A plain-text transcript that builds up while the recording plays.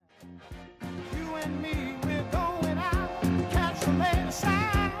and me, we're going out to catch the latest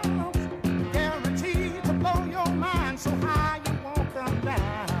sounds. Guaranteed to blow your mind so high you won't come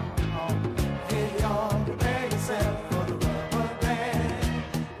down. Here you are, prepare yourself for the rubber band.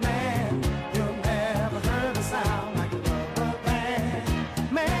 Man, you've never heard a sound like a rubber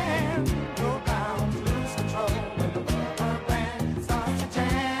band. Man, you're bound to lose control when the rubber band starts to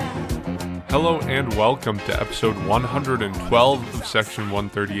jam. Hello and welcome to episode 112 of Section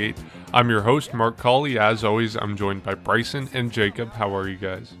 138. I'm your host, Mark Colley. As always, I'm joined by Bryson and Jacob. How are you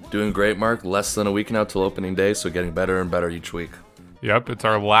guys? Doing great, Mark. Less than a week now till opening day, so getting better and better each week. Yep, it's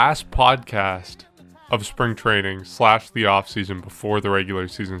our last podcast of spring training / the offseason before the regular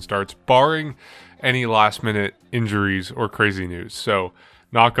season starts, barring any last-minute injuries or crazy news. So,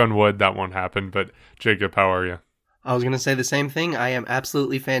 knock on wood, that won't happen. But, Jacob, how are you? I was going to say the same thing. I am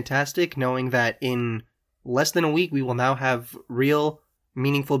absolutely fantastic, knowing that in less than a week, we will now have real,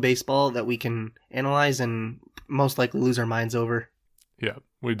 meaningful baseball that we can analyze and most likely lose our minds over. Yeah,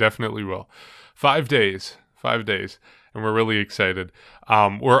 we definitely will. 5 days, and we're really excited.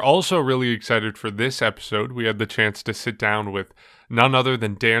 We're also really excited for this episode. We had the chance to sit down with none other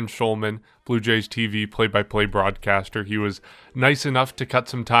than Dan Shulman, Blue Jays TV play-by-play broadcaster. He was nice enough to cut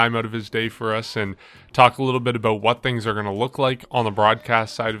some time out of his day for us and talk a little bit about what things are going to look like on the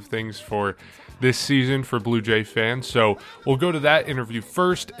broadcast side of things for this season for Blue Jay fans. So we'll go to that interview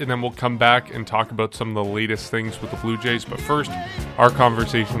first, and then we'll come back and talk about some of the latest things with the Blue Jays. But first, our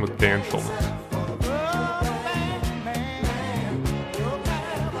conversation with Dan Shulman.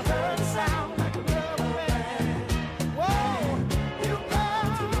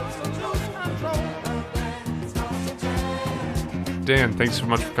 Dan, thanks so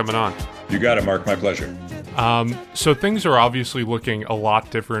much for coming on. You got it, Mark. My pleasure. So things are obviously looking a lot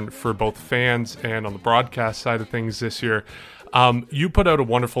different for both fans and on the broadcast side of things this year. You put out a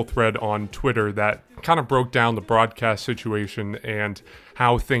wonderful thread on Twitter that kind of broke down the broadcast situation and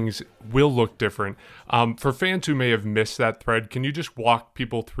how things will look different. For fans who may have missed that thread, can you just walk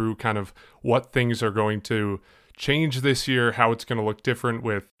people through kind of what things are going to change this year, how it's going to look different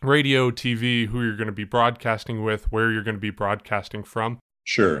with radio, TV, who you're going to be broadcasting with, where you're going to be broadcasting from?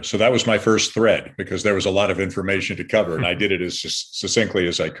 Sure. So that was my first thread because there was a lot of information to cover, and I did it as succinctly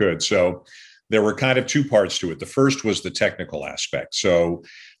as I could. So there were kind of two parts to it. The first was the technical aspect. So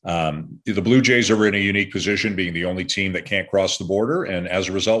the Blue Jays are in a unique position, being the only team that can't cross the border. And as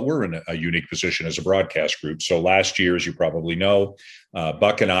a result, we're in a unique position as a broadcast group. So last year, as you probably know,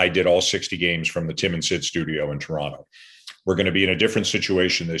 Buck and I did all 60 games from the Tim and Sid studio in Toronto. We're going to be in a different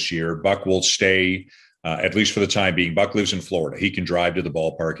situation this year. Buck will stay, at least for the time being. Buck lives in Florida. He can drive to the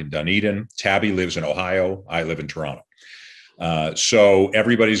ballpark in Dunedin. Tabby lives in Ohio. I live in Toronto. So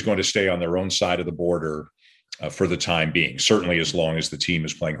everybody's going to stay on their own side of the border for the time being, certainly as long as the team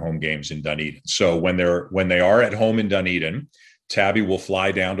is playing home games in Dunedin. So when they are at home in Dunedin, Tabby will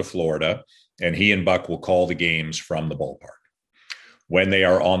fly down to Florida, and he and Buck will call the games from the ballpark. When they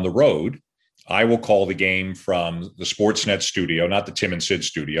are on the road, I will call the game from the Sportsnet studio, not the Tim and Sid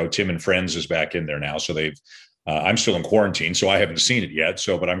studio. Tim and Friends is back in there now, so I'm still in quarantine, so I haven't seen it yet.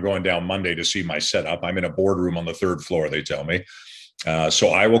 But I'm going down Monday to see my setup. I'm in a boardroom on the third floor, they tell me. So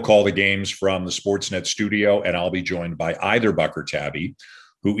I will call the games from the Sportsnet studio, and I'll be joined by either Buck or Tabby,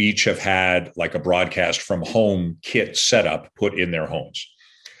 who each have had like a broadcast from home kit setup put in their homes.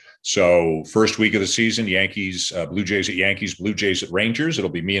 So first week of the season, Yankees, Blue Jays at Yankees, Blue Jays at Rangers. It'll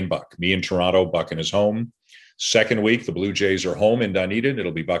be me and Buck, me in Toronto, Buck in his home. Second week, the Blue Jays are home in Dunedin.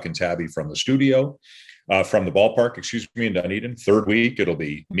 It'll be Buck and Tabby from the studio. From the ballpark, in Dunedin. Third week, it'll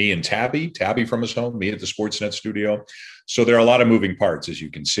be me and Tabby from his home, me at the Sportsnet studio. So there are a lot of moving parts, as you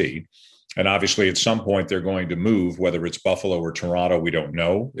can see. And obviously, at some point, they're going to move, whether it's Buffalo or Toronto, we don't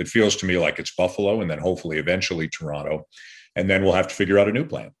know. It feels to me like it's Buffalo and then hopefully eventually Toronto. And then we'll have to figure out a new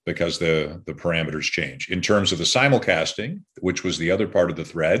plan because the parameters change. In terms of the simulcasting, which was the other part of the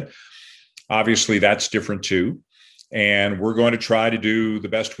thread, obviously that's different too. And we're going to try to do the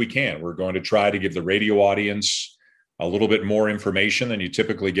best we can. We're going to try to give the radio audience a little bit more information than you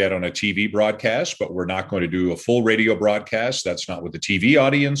typically get on a TV broadcast, but we're not going to do a full radio broadcast. That's not what the TV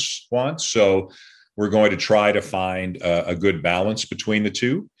audience wants. So we're going to try to find a good balance between the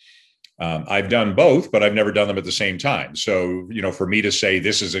two. I've done both, but I've never done them at the same time. So, for me to say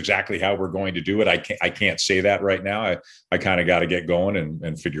this is exactly how we're going to do it, I can't say that right now. I kind of got to get going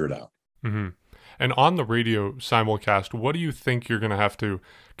and figure it out. Mm-hmm. And on the radio simulcast, what do you think you're going to have to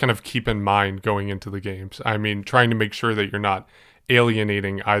kind of keep in mind going into the games? I mean, trying to make sure that you're not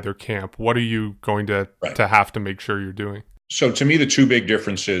alienating either camp. What are you going to have to make sure you're doing? So to me, the two big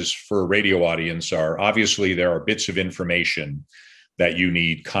differences for a radio audience are obviously there are bits of information that you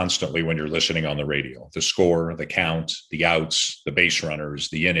need constantly when you're listening on the radio: the score, the count, the outs, the base runners,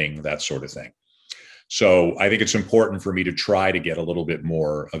 the inning, that sort of thing. So I think it's important for me to try to get a little bit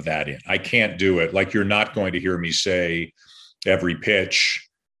more of that in. I can't do it. Like, you're not going to hear me say every pitch,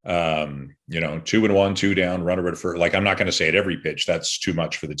 2-1, 2 down, runner at first. Like, I'm not going to say it every pitch. That's too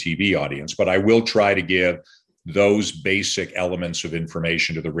much for the TV audience, but I will try to give those basic elements of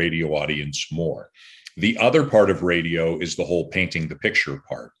information to the radio audience more. The other part of radio is the whole painting the picture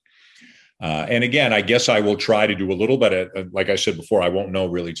part. And again, I guess I will try to do a little bit of, like I said before, I won't know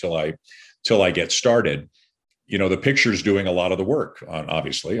really till I get started. The picture's doing a lot of the work on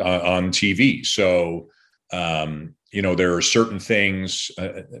TV. So, there are certain things,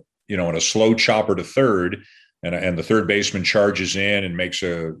 in a slow chopper to third, and the third baseman charges in and makes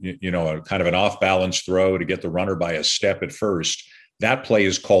a kind of an off balance throw to get the runner by a step at first. That play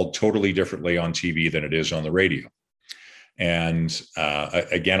is called totally differently on TV than it is on the radio. And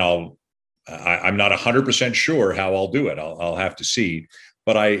again, I'm not 100% sure how I'll do it. I'll have to see,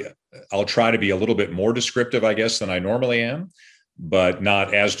 but I'll try to be a little bit more descriptive, I guess, than I normally am, but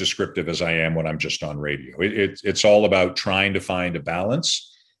not as descriptive as I am when I'm just on radio. It's all about trying to find a balance.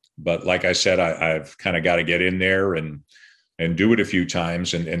 But like I said, I've kind of got to get in there and do it a few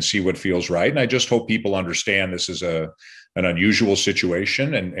times and see what feels right. And I just hope people understand this is an unusual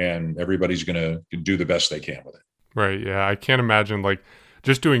situation, and everybody's going to do the best they can with it. Right. Yeah. I can't imagine, like,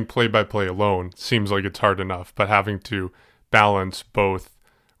 just doing play-by-play alone seems like it's hard enough, but having to balance both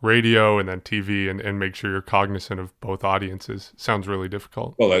radio and then TV and make sure you're cognizant of both audiences sounds really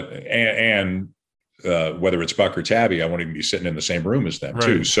difficult. Well, and whether it's Buck or Tabby, I won't even be sitting in the same room as them,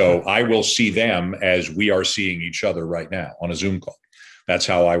 too. So I will see them as we are seeing each other right now on a Zoom call. That's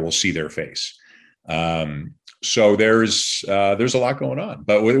how I will see their face. So there's a lot going on,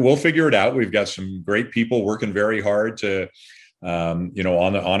 but we'll figure it out. We've got some great people working very hard to,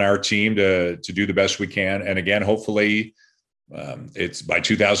 on our team to do the best we can. And again, hopefully, it's by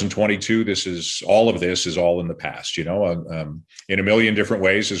 2022, all of this is all in the past, in a million different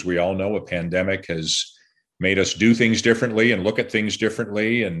ways. As we all know, a pandemic has made us do things differently and look at things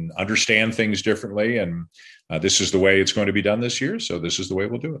differently and understand things differently. And this is the way it's going to be done this year. So this is the way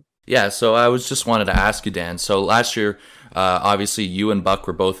we'll do it. Yeah. So I wanted to ask you, Dan. So last year, obviously you and Buck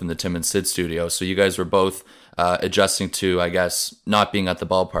were both in the Tim and Sid studio. So you guys were both adjusting to, I guess, not being at the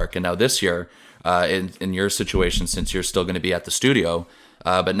ballpark. And now this year, in your situation, since you're still going to be at the studio,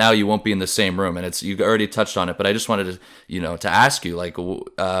 but now you won't be in the same room, and you already touched on it, but I just wanted to, to ask you, like, do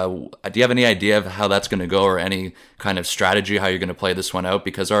you have any idea of how that's going to go, or any kind of strategy how you're going to play this one out?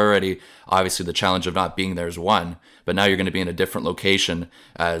 Because already, obviously, the challenge of not being there is one, but now you're going to be in a different location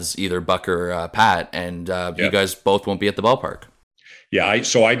as either Buck or Pat, and you guys both won't be at the ballpark. Yeah,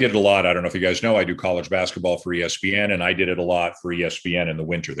 so I did it a lot. I don't know if you guys know, I do college basketball for ESPN, and I did it a lot for ESPN in the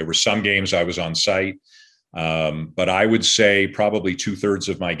winter. There were some games I was on site, but I would say probably 2/3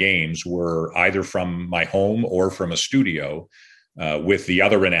 of my games were either from my home or from a studio, with the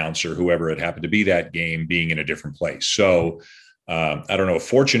other announcer, whoever it happened to be that game, being in a different place. So I don't know if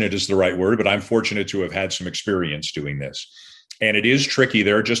fortunate is the right word, but I'm fortunate to have had some experience doing this. And it is tricky.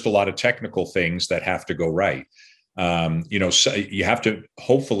 There are just a lot of technical things that have to go right. So you have to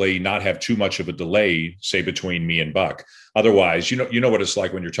hopefully not have too much of a delay, say, between me and Buck. Otherwise, you know what it's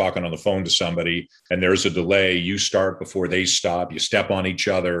like when you're talking on the phone to somebody and there's a delay. You start before they stop, you step on each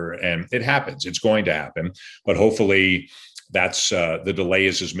other, and it happens. It's going to happen, but hopefully that's the delay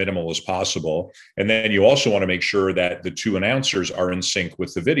is as minimal as possible. And then you also want to make sure that the two announcers are in sync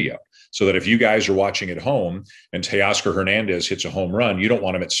with the video, so that if you guys are watching at home and Teoscar Hernandez hits a home run, you don't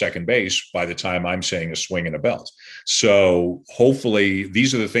want him at second base by the time I'm saying a swing and a belt. So hopefully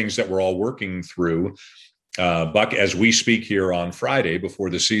these are the things that we're all working through. Buck, as we speak here on Friday before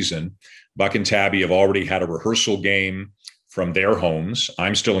the season, Buck and Tabby have already had a rehearsal game from their homes.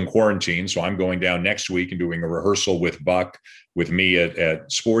 I'm still in quarantine, so I'm going down next week and doing a rehearsal with Buck, with me at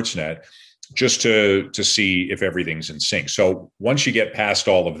Sportsnet, just to see if everything's in sync. So once you get past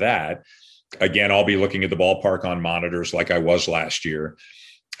all of that, again, I'll be looking at the ballpark on monitors like I was last year.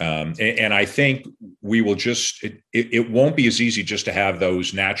 And I think we will it won't be as easy just to have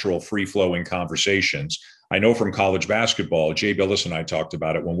those natural free-flowing conversations. I know from college basketball, Jay Billis and I talked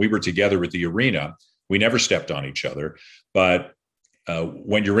about it when we were together at the arena. We never stepped on each other, but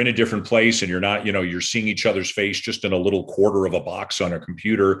when you're in a different place and you're not, you're seeing each other's face just in a little quarter of a box on a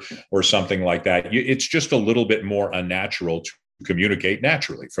computer or something like that, it's just a little bit more unnatural to communicate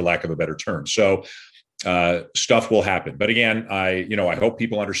naturally, for lack of a better term. So stuff will happen. But again, I hope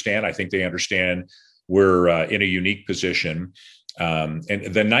people understand. I think they understand we're in a unique position. And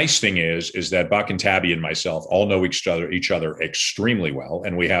the nice thing is that Buck and Tabby and myself all know each other extremely well,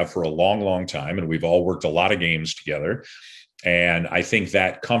 and we have for a long, long time, and we've all worked a lot of games together. And I think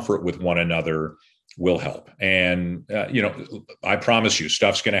that comfort with one another will help. And I promise you,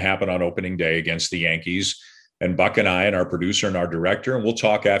 stuff's going to happen on opening day against the Yankees. And Buck and I and our producer and our director, and we'll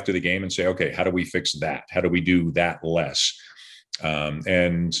talk after the game and say, okay, how do we fix that? How do we do that less? So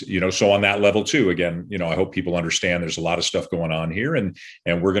on that level too, again, I hope people understand there's a lot of stuff going on here, and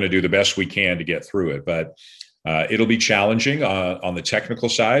we're going to do the best we can to get through it. But it'll be challenging on the technical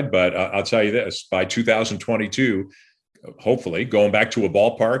side. But I'll tell you this, by 2022, hopefully going back to a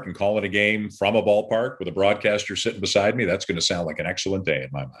ballpark and calling a game from a ballpark with a broadcaster sitting beside me, that's going to sound like an excellent day in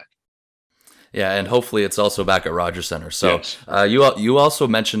my mind. Yeah, and hopefully it's also back at Rogers Center. So yes. You also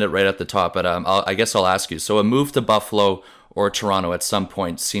mentioned it right at the top, but I guess I'll ask you. So a move to Buffalo or Toronto at some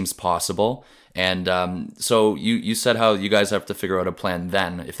point seems possible. And so you said how you guys have to figure out a plan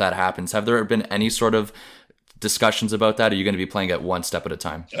then if that happens. Have there been any sort of discussions about that? Or are you going to be playing it one step at a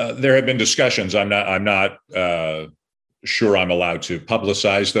time? There have been discussions. I'm not sure I'm allowed to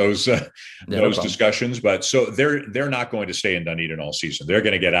publicize those discussions, but so they're not going to stay in Dunedin all season. They're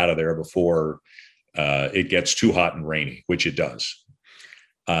going to get out of there before it gets too hot and rainy, which it does.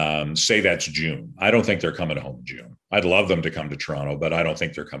 Say that's June. I don't think they're coming home in June. I'd love them to come to Toronto, but I don't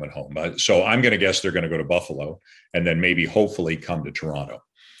think they're coming home. So I'm going to guess they're going to go to Buffalo and then maybe hopefully come to Toronto.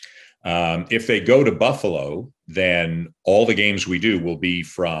 If they go to Buffalo, then all the games we do will be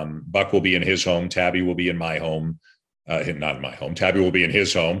from Buck will be in his home. Tabby will be in my home. Not in my home. Tabby will be in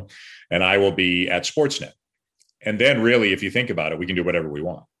his home, and I will be at Sportsnet. And then really, if you think about it, we can do whatever we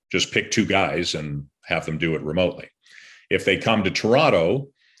want. Just pick two guys and have them do it remotely. If they come to Toronto,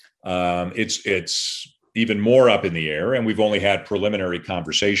 it's even more up in the air, and we've only had preliminary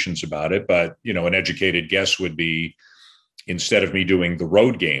conversations about it. But, an educated guess would be, instead of me doing the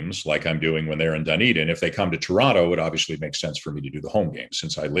road games like I'm doing when they're in Dunedin, if they come to Toronto, it obviously makes sense for me to do the home games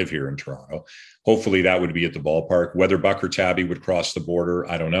since I live here in Toronto. Hopefully that would be at the ballpark. Whether Buck or Tabby would cross the border,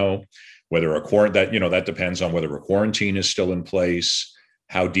 I don't know. Whether that depends on whether a quarantine is still in place,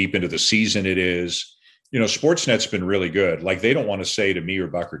 how deep into the season it is. Sportsnet's been really good. Like, they don't want to say to me or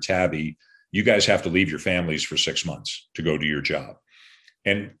Buck or Tabby, you guys have to leave your families for 6 months to go do your job.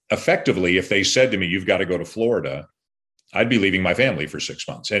 And effectively, if they said to me, you've got to go to Florida, I'd be leaving my family for 6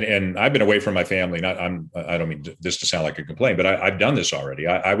 months. And I've been away from my family. I don't mean this to sound like a complaint, but I've done this already.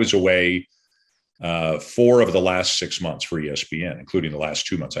 I was away 4 of the last 6 months for ESPN, including the last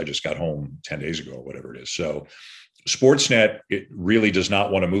 2 months. I just got home 10 days ago or whatever it is. So Sportsnet, it really does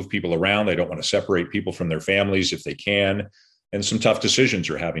not want to move people around. They don't want to separate people from their families if they can. And some tough decisions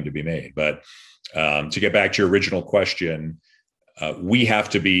are having to be made. But to get back to your original question, we have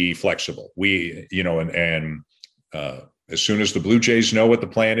to be flexible. As soon as the Blue Jays know what the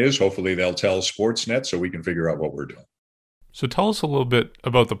plan is, hopefully they'll tell Sportsnet so we can figure out what we're doing. So tell us a little bit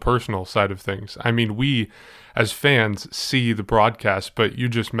about the personal side of things. I mean, we as fans see the broadcast, but you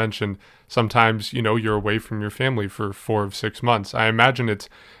just mentioned sometimes, you're away from your family for 4 of 6 months. I imagine it's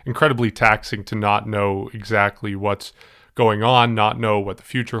incredibly taxing to not know exactly what's going on, not know what the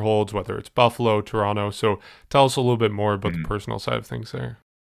future holds, whether it's Buffalo, Toronto. So tell us a little bit more about the personal side of things there.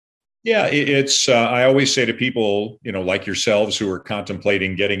 Yeah, it's, I always say to people, like yourselves who are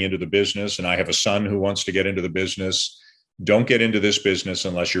contemplating getting into the business, and I have a son who wants to get into the business, don't get into this business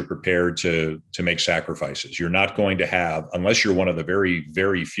unless you're prepared to make sacrifices. You're not going to have, unless you're one of the very,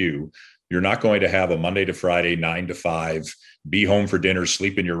 very few, you're not going to have a Monday to Friday, 9 to 5, be home for dinner,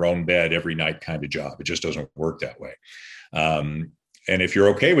 sleep in your own bed every night kind of job. It just doesn't work that way. And if you're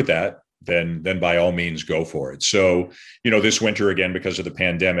okay with that, then by all means go for it. So, this winter, again, because of the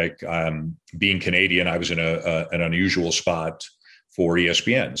pandemic, being Canadian, I was in an unusual spot for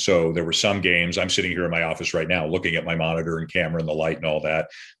ESPN. So there were some games, I'm sitting here in my office right now, looking at my monitor and camera and the light and all that.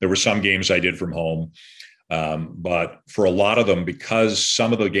 There were some games I did from home. But for a lot of them, because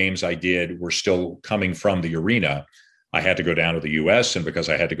some of the games I did were still coming from the arena, I had to go down to the US, and because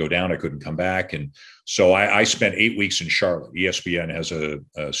I had to go down, I couldn't come back. And so I spent 8 weeks in Charlotte. ESPN has a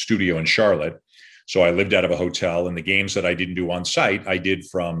studio in Charlotte. So I lived out of a hotel, and the games that I didn't do on site, I did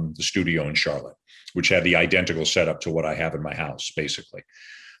from the studio in Charlotte, which had the identical setup to what I have in my house, basically.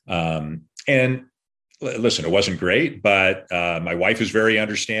 And listen, it wasn't great, but my wife is very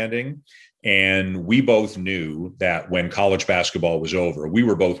understanding. And we both knew that when college basketball was over, we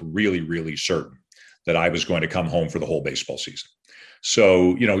were both really, really certain that I was going to come home for the whole baseball season.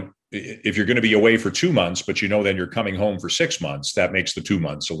 So, if you're going to be away for 2 months, but then you're coming home for 6 months, that makes the 2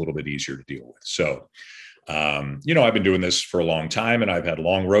 months a little bit easier to deal with. So, I've been doing this for a long time, and I've had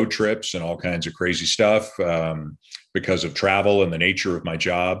long road trips and all kinds of crazy stuff. because of travel and the nature of my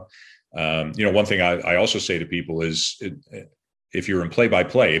job. One thing I also say to people is if you're in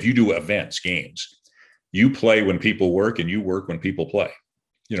play-by-play, if you do events, games, you play when people work and you work when people play.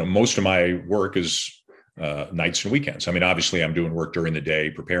 Most of my work is nights and weekends. I mean, obviously I'm doing work during the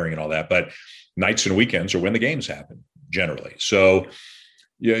day, preparing and all that, but nights and weekends are when the games happen generally. So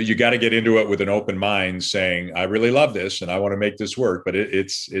you got to get into it with an open mind saying, I really love this and I want to make this work, but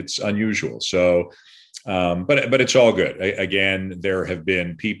it's unusual. So, but it's all good. Again, there have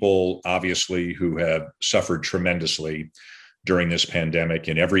been people obviously who have suffered tremendously during this pandemic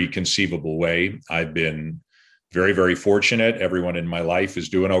in every conceivable way. I've been very, very fortunate. Everyone in my life is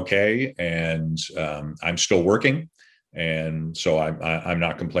doing okay. And I'm still working. And so I'm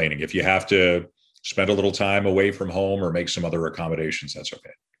not complaining. If you have to spend a little time away from home or make some other accommodations, that's okay.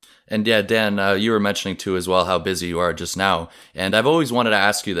 And yeah, Dan, you were mentioning too as well how busy you are just now. And I've always wanted to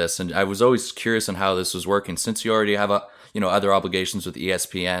ask you this, and I was always curious on how this was working since you already have other obligations with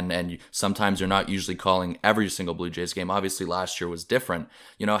ESPN, and sometimes you're not usually calling every single Blue Jays game. Obviously, last year was different.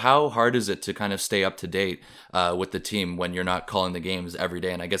 How hard is it to kind of stay up to date with the team when you're not calling the games every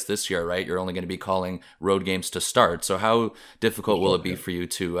day? And I guess this year, right, you're only going to be calling road games to start. So how difficult will it be for you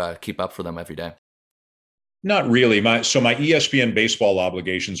to keep up for them every day? Not really. My ESPN baseball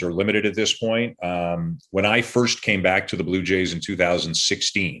obligations are limited at this point. When I first came back to the Blue Jays in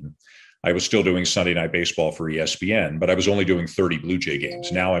 2016, I was still doing Sunday Night Baseball for ESPN, but I was only doing 30 Blue Jay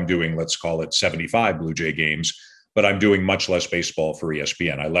games. Now I'm doing, let's call it 75 Blue Jay games, but I'm doing much less baseball for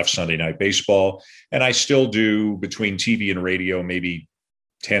ESPN. I left Sunday Night Baseball, and I still do between TV and radio, maybe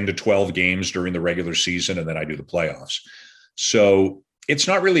 10 to 12 games during the regular season, and then I do the playoffs. So it's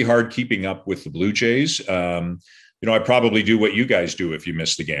not really hard keeping up with the Blue Jays. I probably do what you guys do if you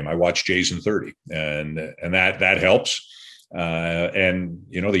miss the game. I watch Jays in 30, and that helps.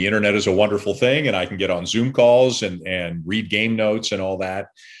 The internet is a wonderful thing, and I can get on Zoom calls and read game notes and all that.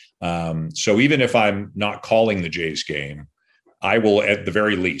 So even if I'm not calling the Jays game, I will at the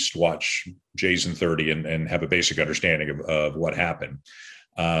very least watch Jays in 30 and have a basic understanding of what happened.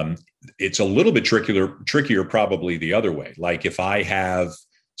 It's a little bit trickier probably the other way. Like if I have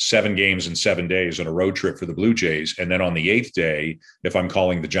 7 games in 7 days on a road trip for the Blue Jays, and then on the 8th day, if I'm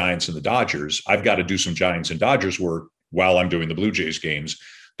calling the Giants and the Dodgers, I've got to do some Giants and Dodgers work while I'm doing the Blue Jays games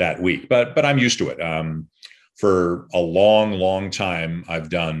that week. But I'm used to it. For a long, long time,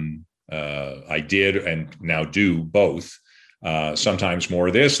 I did and now do both. Sometimes more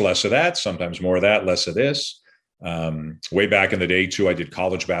of this, less of that, sometimes more of that, less of this. Way back in the day too, I did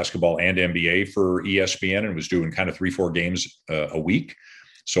college basketball and NBA for ESPN and was doing kind of 3-4 games a week.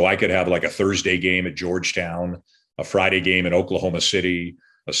 So I could have like a Thursday game at Georgetown, a Friday game in Oklahoma City,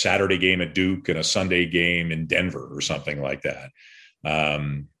 a Saturday game at Duke, and a Sunday game in Denver or something like that.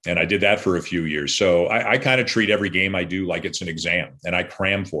 And I did that for a few years. So I kind of treat every game I do like it's an exam, and I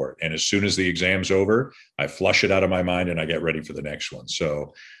cram for it. And as soon as the exam's over, I flush it out of my mind and I get ready for the next one.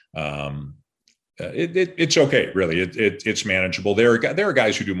 So it's okay, really. It's manageable. There are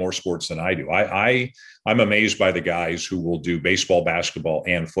guys who do more sports than I do. I'm amazed by the guys who will do baseball, basketball,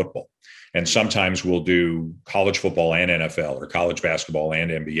 and football. And sometimes we'll do college football and NFL or college basketball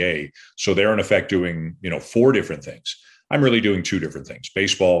and NBA. So they're in effect doing, 4 different things. I'm really doing 2 different things,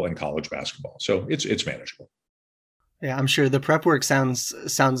 baseball and college basketball. So it's manageable. Yeah, I'm sure the prep work sounds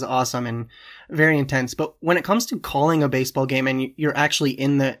awesome and very intense. But when it comes to calling a baseball game and you're actually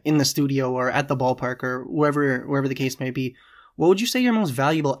in the studio or at the ballpark or wherever the case may be, what would you say your most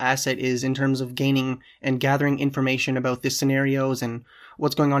valuable asset is in terms of gaining and gathering information about the scenarios and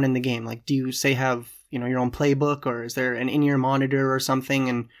what's going on in the game? Like, do you have your own playbook, or is there an in-ear monitor or something?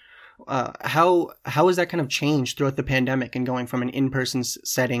 And how has that kind of changed throughout the pandemic and going from an in-person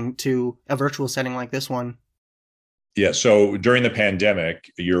setting to a virtual setting like this one? Yeah. So during the pandemic,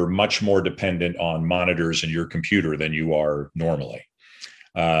 you're much more dependent on monitors and your computer than you are normally.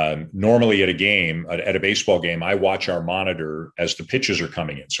 Normally at a baseball game, I watch our monitor as the pitches are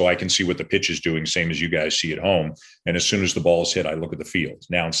coming in. So I can see what the pitch is doing, same as you guys see at home. And as soon as the ball is hit, I look at the field.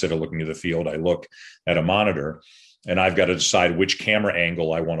 Now, instead of looking at the field, I look at a monitor, and I've got to decide which camera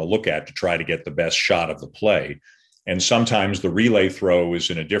angle I want to look at to try to get the best shot of the play. And sometimes the relay throw is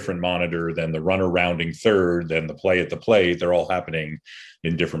in a different monitor than the runner rounding third, than the play at the plate. They're all happening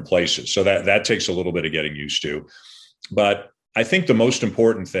in different places. So that takes a little bit of getting used to. But I think the most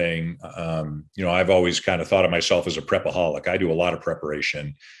important thing, I've always kind of thought of myself as a prepaholic. I do a lot of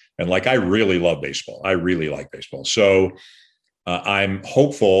preparation, and I really love baseball. I really like baseball. So I'm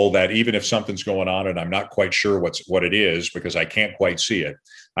hopeful that even if something's going on and I'm not quite sure what it is because I can't quite see it,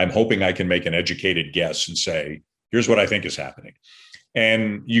 I'm hoping I can make an educated guess and say, here's what I think is happening.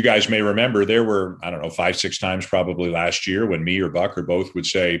 And you guys may remember there were, I don't know, 5-6 times probably last year when me or Buck or both would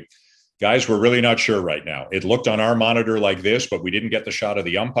say, guys, we're really not sure right now. It looked on our monitor like this, but we didn't get the shot of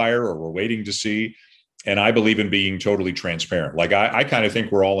the umpire, or we're waiting to see. And I believe in being totally transparent. Like I kind of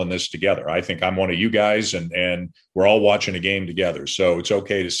think we're all in this together. I think I'm one of you guys, and we're all watching a game together. So it's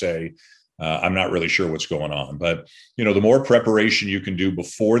okay to say, I'm not really sure what's going on. But, the more preparation you can do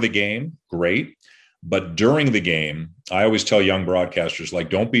before the game, great. But during the game, I always tell young broadcasters,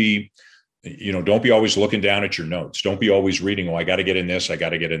 like, don't be always looking down at your notes. Don't be always reading, I got to get in this. I got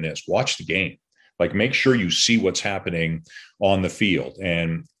to get in this. Watch the game. Like, make sure you see what's happening on the field.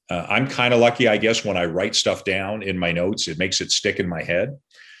 And I'm kind of lucky, I guess, when I write stuff down in my notes, it makes it stick in my head.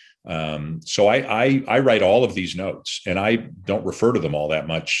 So I write all of these notes, and I don't refer to them all that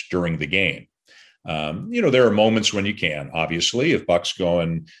much during the game. There are moments when you can, obviously, if Buck's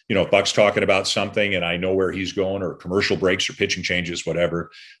going, if Buck's talking about something and I know where he's going, or commercial breaks or pitching changes,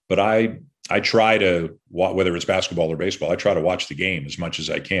 whatever. But I try to, whether it's basketball or baseball, I try to watch the game as much as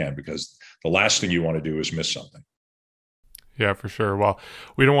I can, because the last thing you want to do is miss something. Yeah, for sure. Well,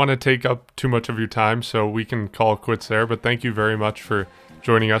 we don't want to take up too much of your time, so we can call it quits there. But thank you very much for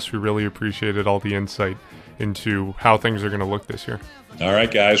joining us. We really appreciated all the insight into how things are going to look this year. All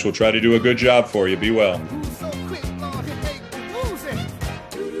right, guys, we'll try to do a good job for you. Be well.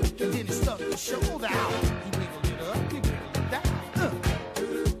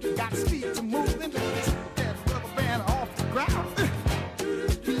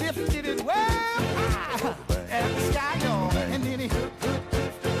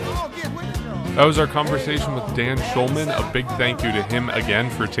 That was our conversation with Dan Shulman. A big thank you to him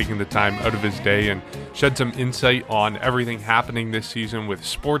again for taking the time out of his day and shed some insight on everything happening this season with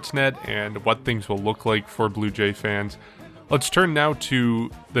Sportsnet and what things will look like for Blue Jay fans. Let's turn now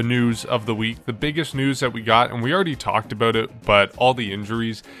to the news of the week. The biggest news that we got, and we already talked about it, but all the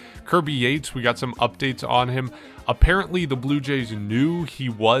injuries. Kirby Yates, we got some updates on him. Apparently the Blue Jays knew he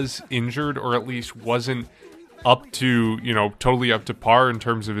was injured, or at least wasn't up to, totally up to par in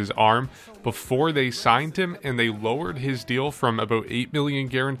terms of his arm before they signed him, and they lowered his deal from about $8 million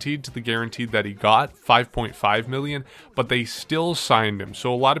guaranteed to the guaranteed that he got, $5.5 million, but they still signed him.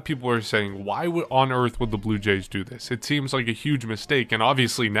 So a lot of people are saying, why on earth would the Blue Jays do this? It seems like a huge mistake, and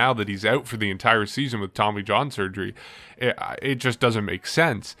obviously now that he's out for the entire season with Tommy John surgery, it just doesn't make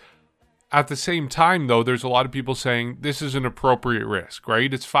sense. At the same time, though, there's a lot of people saying this is an appropriate risk,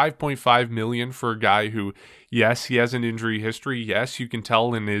 right? It's $5.5 million for a guy who, yes, he has an injury history. Yes, you can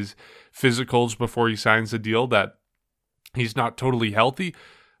tell in his physicals before he signs the deal that he's not totally healthy,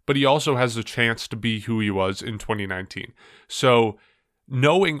 but he also has a chance to be who he was in 2019. So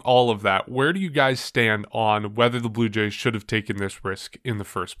knowing all of that, where do you guys stand on whether the Blue Jays should have taken this risk in the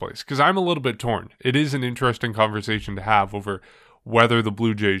first place? Because I'm a little bit torn. It is an interesting conversation to have over whether the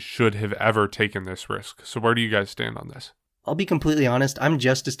Blue Jays should have ever taken this risk. So where do you guys stand on this? I'll be completely honest. I'm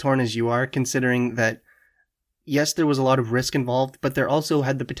just as torn as you are, considering that, yes, there was a lot of risk involved, but there also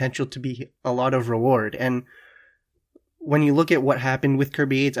had the potential to be a lot of reward. And when you look at what happened with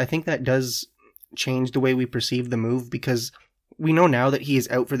Kirby Yates, I think that does change the way we perceive the move, because we know now that he is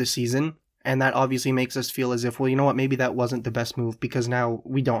out for the season, and that obviously makes us feel as if, well, you know what, maybe that wasn't the best move because now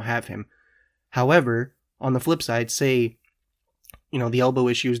we don't have him. However, on the flip side, say, the elbow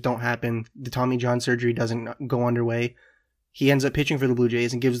issues don't happen, the Tommy John surgery doesn't go underway, he ends up pitching for the Blue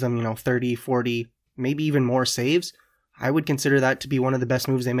Jays and gives them, 30, 40, maybe even more saves. I would consider that to be one of the best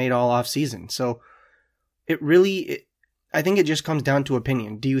moves they made all off season. So I think it just comes down to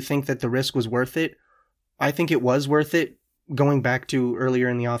opinion. Do you think that the risk was worth it? I think it was worth it, going back to earlier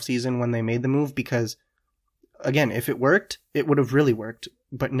in the off season when they made the move, because again, if it worked, it would have really worked.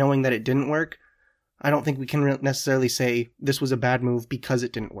 But knowing that it didn't work, I don't think we can necessarily say this was a bad move because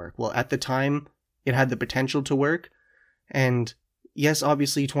it didn't work. Well, at the time, it had the potential to work. And yes,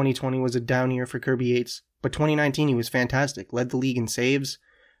 obviously 2020 was a down year for Kirby Yates, but 2019 he was fantastic, led the league in saves.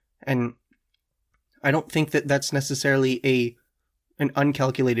 And I don't think that that's necessarily an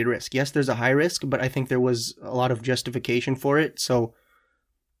uncalculated risk. Yes, there's a high risk, but I think there was a lot of justification for it. So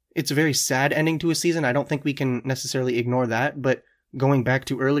it's a very sad ending to a season. I don't think we can necessarily ignore that, but going back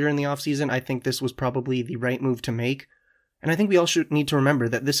to earlier in the offseason, I think this was probably the right move to make. And I think we all should need to remember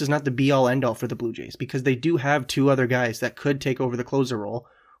that this is not the be-all end-all for the Blue Jays, because they do have two other guys that could take over the closer role.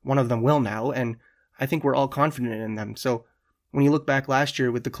 One of them will now, and I think we're all confident in them. So when you look back last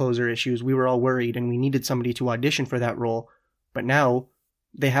year with the closer issues, we were all worried and we needed somebody to audition for that role. But now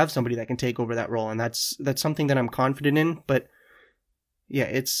they have somebody that can take over that role, and that's something that I'm confident in. But yeah,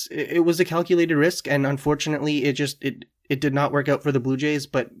 it was a calculated risk, and unfortunately it did not work out for the Blue Jays,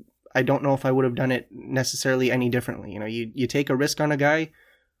 but I don't know if I would have done it necessarily any differently. You take a risk on a guy.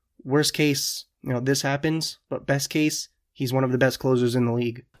 Worst case, this happens, but best case, he's one of the best closers in the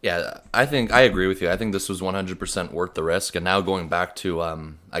league. Yeah, I think I agree with you. I think this was 100% worth the risk. And now going back to,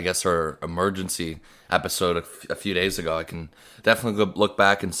 I guess, our emergency episode a few days ago, I can definitely look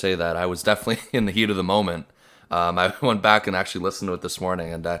back and say that I was definitely in the heat of the moment. I went back and actually listened to it this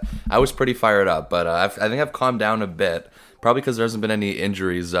morning, and I was pretty fired up. But I think I've calmed down a bit, probably because there hasn't been any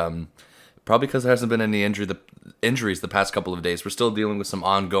injuries. Injuries the past couple of days. We're still dealing with some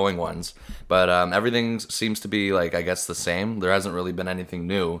ongoing ones, but everything seems to be the same. There hasn't really been anything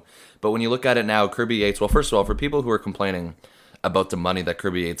new. But when you look at it now, Kirby Yates, well, first of all, for people who are complaining about the money that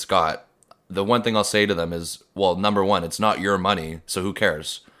Kirby Yates got, the one thing I'll say to them is, well, number one, it's not your money, so who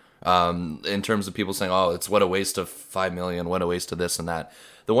cares? In terms of people saying, oh, it's what a waste of $5 million, what a waste of this and that.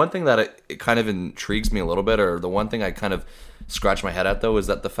 The one thing that it kind of intrigues me a little bit, or the one thing I kind of scratch my head at, though, is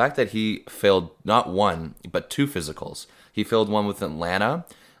that the fact that he failed not one, but 2 physicals. He failed one with Atlanta.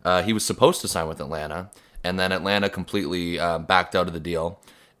 He was supposed to sign with Atlanta, and then Atlanta completely backed out of the deal,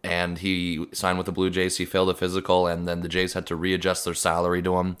 and he signed with the Blue Jays. He failed a physical, and then the Jays had to readjust their salary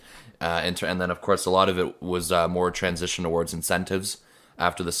to him. And then, of course, a lot of it was more transition towards incentives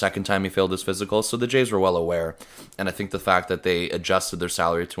after the second time he failed his physical. So the Jays were well aware. And I think the fact that they adjusted their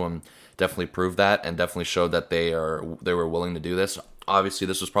salary to him definitely proved that, and definitely showed that they were willing to do this. Obviously,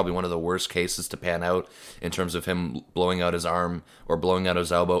 this was probably one of the worst cases to pan out in terms of him blowing out his arm or blowing out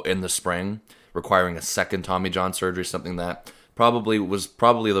his elbow in the spring, requiring a second Tommy John surgery, something that was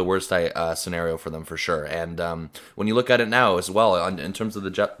probably the worst scenario for them for sure. And when you look at it now as well, in terms of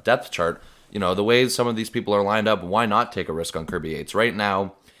the depth chart, the way some of these people are lined up, why not take a risk on Kirby Yates? Right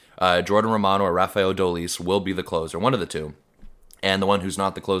now, Jordan Romano or Rafael Dolis will be the closer, one of the two. And the one who's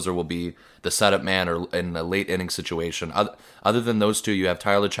not the closer will be the setup man or in a late inning situation. Other than those two, you have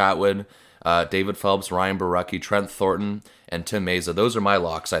Tyler Chatwood, David Phelps, Ryan Borucki, Trent Thornton, and Tim Meza. Those are my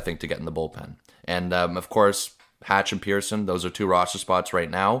locks, I think, to get in the bullpen. And, of course, Hatch and Pearson, those are 2 roster spots right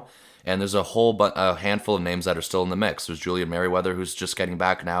now. And there's a handful of names that are still in the mix. There's Julian Merriweather, who's just getting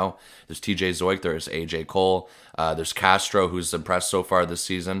back now. There's TJ Zoik. There's AJ Cole. There's Castro, who's impressed so far this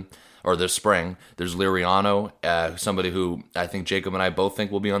season, or this spring. There's Liriano, somebody who I think Jacob and I both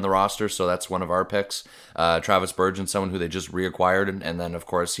think will be on the roster, so that's one of our picks. Travis Bergen, someone who they just reacquired, and then, of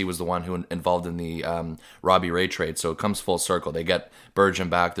course, he was the one who involved in the Robbie Ray trade, so it comes full circle. They get Bergen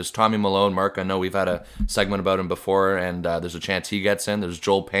back. There's Tommy Malone. Mark, I know we've had a segment about him before, and there's a chance he gets in. There's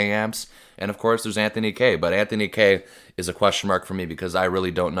Joel Payamps, and, of course, there's Anthony Kay. But Anthony Kay is a question mark for me because I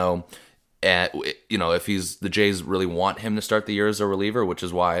really don't know if the Jays really want him to start the year as a reliever, which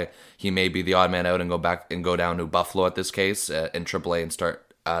is why he may be the odd man out and go down to Buffalo at this case in AAA and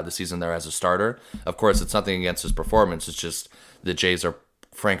start the season there as a starter. Of course, it's nothing against his performance. It's just the Jays are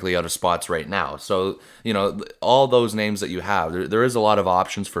frankly out of spots right now. So, all those names that you have, there is a lot of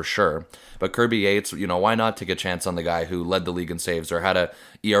options for sure. But Kirby Yates, why not take a chance on the guy who led the league in saves or had a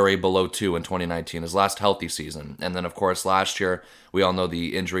ERA below 2 in 2019, his last healthy season. And then, of course, last year, we all know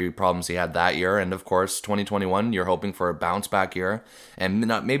the injury problems he had that year. And, of course, 2021, you're hoping for a bounce back year. And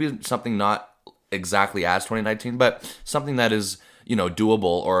maybe something not exactly as 2019, but something that is doable,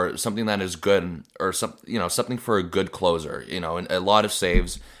 or something that is good, or something for a good closer, and a lot of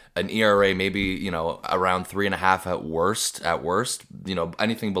saves, an ERA maybe, around 3.5 at worst,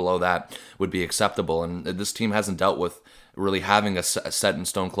 anything below that would be acceptable. And this team hasn't dealt with really having a set in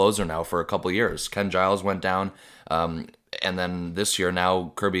stone closer now for a couple of years. Ken Giles went down, and then this year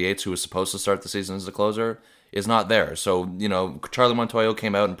now Kirby Yates, who was supposed to start the season as a closer, is not there. So, Charlie Montoyo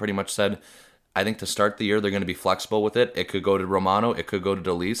came out and pretty much said, I think to start the year, they're going to be flexible with it. It could go to Romano. It could go to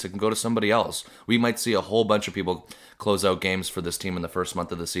Dolis. It can go to somebody else. We might see a whole bunch of people close out games for this team in the first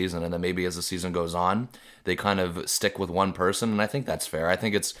month of the season, and then maybe as the season goes on, they kind of stick with one person, and I think that's fair. I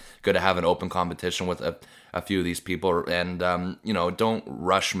think it's good to have an open competition with a few of these people, and, don't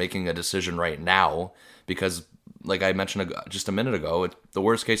rush making a decision right now, because like I mentioned just a minute ago, the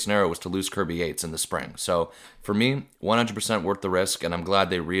worst case scenario was to lose Kirby Yates in the spring. So for me, 100% worth the risk, and I'm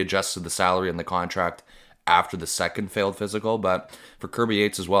glad they readjusted the salary and the contract after the second failed physical. But for Kirby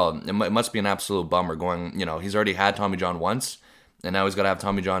Yates as well, it must be an absolute bummer going, he's already had Tommy John once, and now he's got to have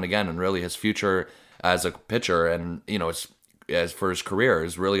Tommy John again, and really his future as a pitcher and, as for his career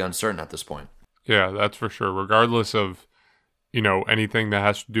is really uncertain at this point. Yeah, that's for sure. Regardless of anything that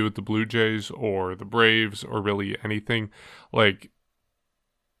has to do with the Blue Jays or the Braves or really anything, like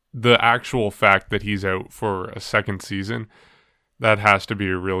the actual fact that he's out for a second season, that has to be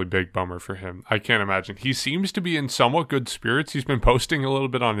a really big bummer for him. I can't imagine. He seems to be in somewhat good spirits. He's been posting a little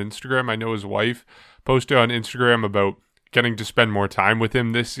bit on Instagram. I know his wife posted on Instagram about, getting to spend more time with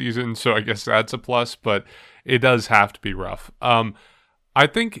him this season, so I guess that's a plus, but it does have to be rough. I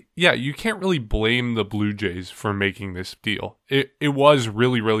think, yeah, you can't really blame the Blue Jays for making this deal. It was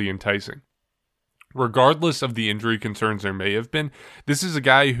really, really enticing. Regardless of the injury concerns there may have been, this is a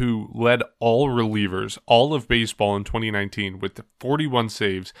guy who led all relievers, all of baseball in 2019 with 41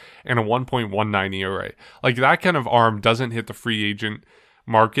 saves and a 1.19 ERA. Like, that kind of arm doesn't hit the free agent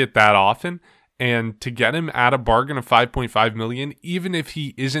market that often. And to get him at a bargain of $5.5 million, even if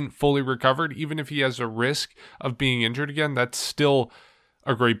he isn't fully recovered, even if he has a risk of being injured again, that's still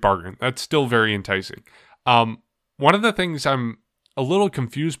a great bargain. That's still very enticing. One of the things I'm a little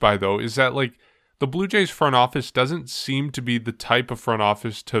confused by, though, is that like the Blue Jays front office doesn't seem to be the type of front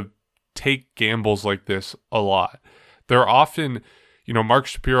office to take gambles like this a lot. They're often, Mark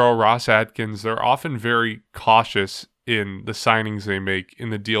Shapiro, Ross Atkins, they're often very cautious in the signings they make, in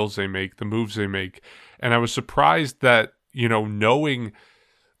the deals they make, the moves they make. And I was surprised that, knowing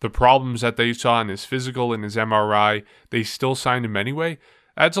the problems that they saw in his physical and his MRI, they still signed him anyway.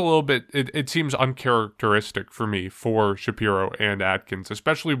 That's a little bit, it seems uncharacteristic for me for Shapiro and Atkins,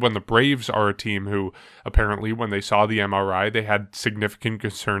 especially when the Braves are a team who apparently when they saw the MRI, they had significant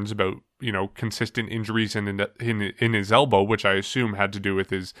concerns about, consistent injuries in his elbow, which I assume had to do with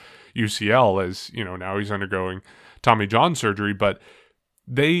his UCL as, now he's undergoing Tommy John surgery, but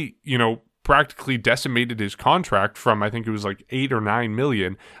they, practically decimated his contract from, I think it was like 8 or 9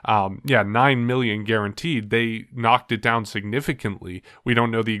 million. 9 million guaranteed. They knocked it down significantly. We don't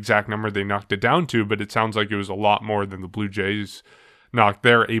know the exact number they knocked it down to, but it sounds like it was a lot more than the Blue Jays knocked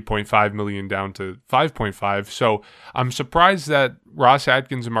their 8.5 million down to 5.5. So I'm surprised that Ross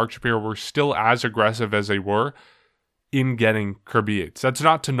Atkins and Mark Shapiro were still as aggressive as they were in getting Kirby Yates. That's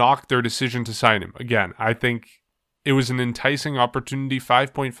not to knock their decision to sign him. Again, I think it was an enticing opportunity,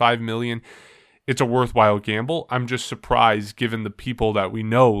 $5.5 million. It's a worthwhile gamble. I'm just surprised, given the people that we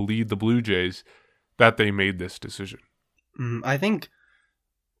know lead the Blue Jays, that they made this decision. I think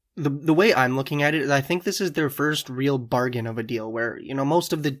the way I'm looking at it is I think this is their first real bargain of a deal where,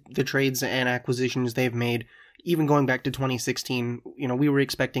 most of the trades and acquisitions they've made, even going back to 2016, we were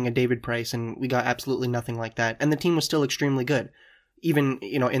expecting a David Price and we got absolutely nothing like that. And the team was still extremely good. Even,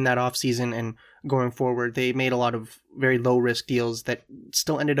 in that offseason and going forward, they made a lot of very low-risk deals that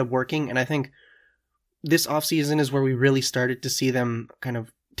still ended up working. And I think this offseason is where we really started to see them kind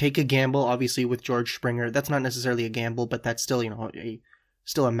of take a gamble, obviously, with George Springer. That's not necessarily a gamble, but that's still,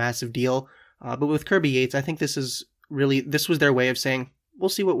 still a massive deal. But with Kirby Yates, I think this was their way of saying, we'll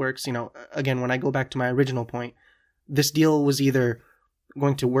see what works. Again, when I go back to my original point, this deal was either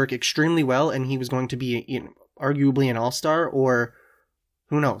going to work extremely well and he was going to be, arguably an all-star, or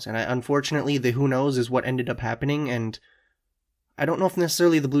who knows? And unfortunately, the who knows is what ended up happening. And I don't know if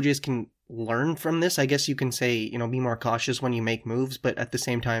necessarily the Blue Jays can learn from this. I guess you can say, be more cautious when you make moves. But at the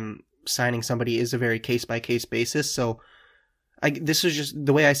same time, signing somebody is a very case-by-case basis. So this is just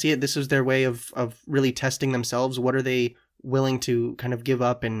the way I see it. This is their way of really testing themselves. What are they willing to kind of give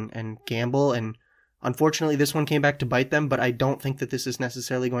up and gamble? And unfortunately, this one came back to bite them. But I don't think that this is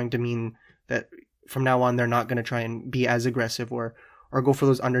necessarily going to mean that from now on, they're not going to try and be as aggressive or go for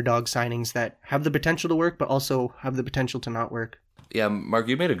those underdog signings that have the potential to work, but also have the potential to not work. Yeah, Mark,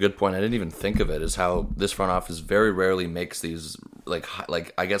 you made a good point. I didn't even think of it, is how this front office very rarely makes these, like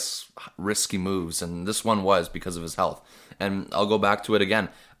I guess, risky moves, and this one was because of his health. And I'll go back to it again.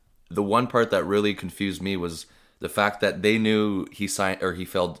 The one part that really confused me was the fact that they knew he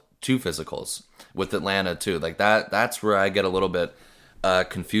failed 2 physicals with Atlanta too. Like that's where I get a little bit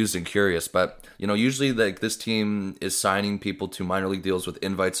confused and curious. But usually like this team is signing people to minor league deals with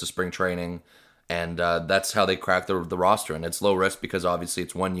invites to spring training, and that's how they crack the roster. And it's low risk because obviously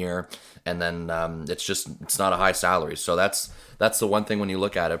it's 1 year, and then it's not a high salary. So that's the one thing when you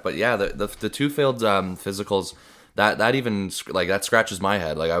look at it. But yeah, the 2 failed physicals, that even like that scratches my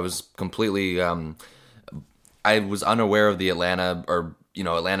head. Like I was completely I was unaware of the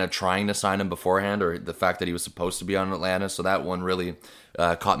Atlanta trying to sign him beforehand, or the fact that he was supposed to be on Atlanta. So that one really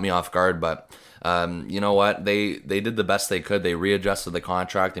caught me off guard. But you know what? They did the best they could. They readjusted the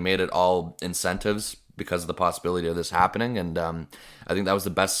contract. They made it all incentives because of the possibility of this happening. And I think that was the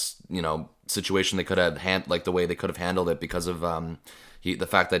best, situation they could have the way they could have handled it because of the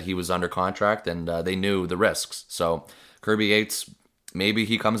fact that he was under contract and they knew the risks. So Kirby Yates, maybe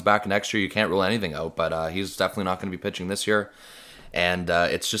he comes back next year. You can't rule anything out, but he's definitely not going to be pitching this year. And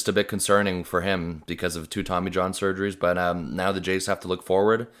it's just a bit concerning for him because of 2 Tommy John surgeries. But now the Jays have to look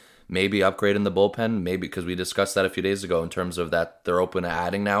forward, maybe upgrade in the bullpen, maybe because we discussed that a few days ago in terms of that they're open to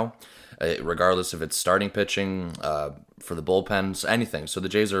adding now, regardless if it's starting pitching, for the bullpens, anything. So the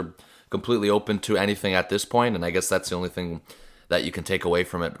Jays are completely open to anything at this point, and I guess that's the only thing that you can take away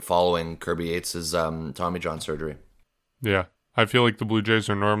from it following Kirby Yates' Tommy John surgery. Yeah. I feel like the Blue Jays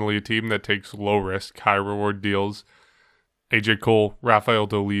are normally a team that takes low risk, high reward deals. AJ Cole, Rafael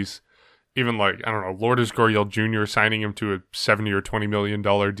Dolis, even like, I don't know, Lourdes Gurriel Jr. signing him to a $70 or $20 million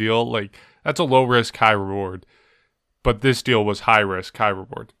deal. Like, that's a low risk, high reward. But this deal was high risk, high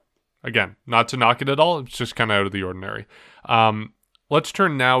reward. Again, not to knock it at all. It's just kind of out of the ordinary. Let's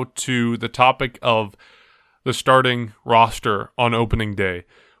turn now to the topic of the starting roster on opening day.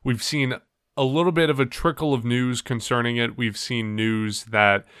 We've seen a little bit of a trickle of news concerning it. We've seen news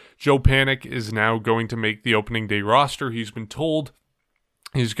that Joe Panik is now going to make the opening day roster. He's been told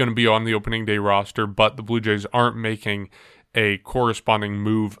he's going to be on the opening day roster, but the Blue Jays aren't making a corresponding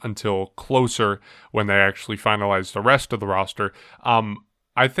move until closer when they actually finalize the rest of the roster.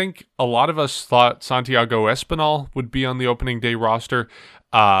 I think a lot of us thought Santiago Espinal would be on the opening day roster.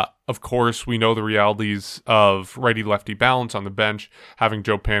 Of course, we know the realities of righty-lefty balance on the bench. Having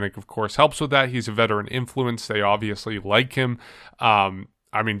Joe Panik, of course, helps with that. He's a veteran influence. They obviously like him.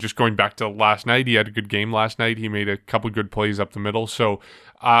 I mean, just going back to last night, he had a good game last night. He made a couple good plays up the middle. So,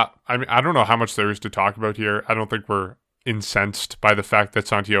 I mean, I don't know how much there is to talk about here. I don't think we're incensed by the fact that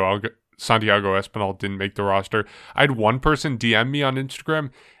Santiago Espinal didn't make the roster. I had one person DM me on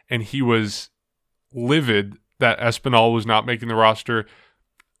Instagram, and he was livid that Espinal was not making the roster.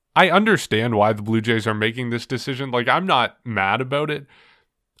 I understand why the Blue Jays are making this decision. Like, I'm not mad about it.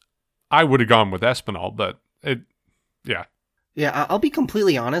 I would have gone with Espinal, but yeah. Yeah, I'll be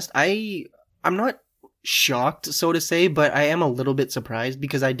completely honest. I'm not shocked, so to say, but I am a little bit surprised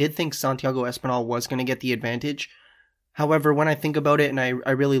because I did think Santiago Espinal was going to get the advantage. However, when I think about it and I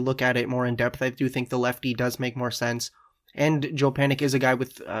really look at it more in depth, I do think the lefty does make more sense. And Joe Panik is a guy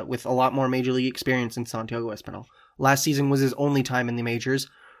with a lot more major league experience than Santiago Espinal. Last season was his only time in the majors,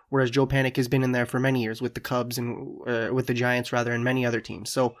 whereas Joe Panik has been in there for many years with the Cubs and with the Giants rather, and many other teams.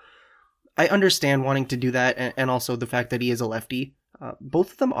 So I understand wanting to do that, and also the fact that he is a lefty.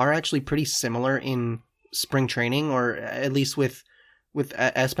 Both of them are actually pretty similar in spring training, or at least with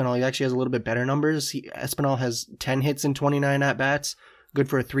Espinal, he actually has a little bit better numbers. Espinal has 10 hits in 29 at-bats, good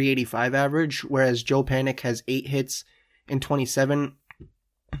for a 385 average, whereas Joe Panik has 8 hits in 27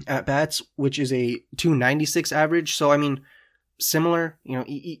 at-bats, which is a 296 average. So, I mean, similar. You know,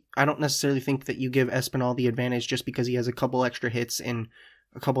 I don't necessarily think that you give Espinal the advantage just because he has a couple extra hits and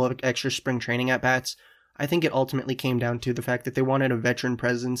a couple of extra spring training at-bats. I think it ultimately came down to the fact that they wanted a veteran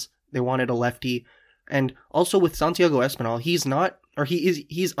presence. They wanted a lefty. And also with Santiago Espinal,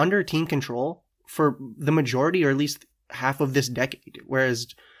 he's under team control for the majority, or at least half of this decade. Whereas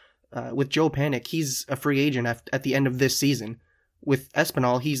with Joe Panik, he's a free agent at the end of this season. With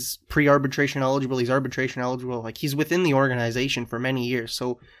Espinal, he's pre-arbitration eligible. He's arbitration eligible. Like, he's within the organization for many years.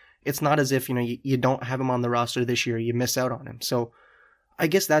 So it's not as if, you don't have him on the roster this year, you miss out on him. So I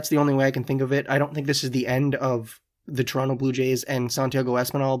guess that's the only way I can think of it. I don't think this is the end of the Toronto Blue Jays and Santiago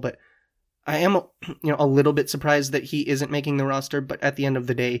Espinal, but I am, a little bit surprised that he isn't making the roster. But at the end of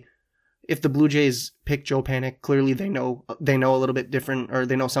the day, if the Blue Jays pick Joe Panik, clearly they know a little bit different, or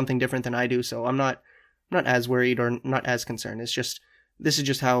they know something different than I do. So I'm not as worried or not as concerned. It's just, this is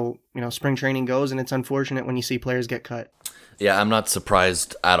just how, spring training goes, and it's unfortunate when you see players get cut. Yeah, I'm not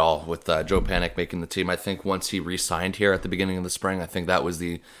surprised at all with Joe Panik making the team. I think once he re-signed here at the beginning of the spring, I think that was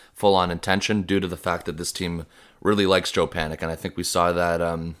the full-on intention due to the fact that this team really likes Joe Panik. And I think we saw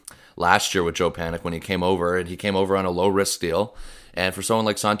that last year with Joe Panik when he came over, and he came over on a low-risk deal. And for someone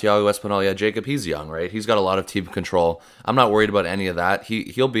like Santiago Espinal, yeah, Jacob, he's young, right? He's got a lot of team control. I'm not worried about any of that.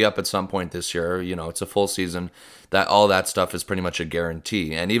 He'll be up at some point this year. It's a full season. All that stuff is pretty much a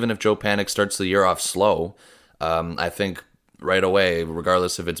guarantee. And even if Joe Panik starts the year off slow, I think right away,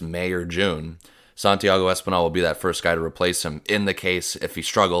 regardless if it's May or June, Santiago Espinal will be that first guy to replace him in the case if he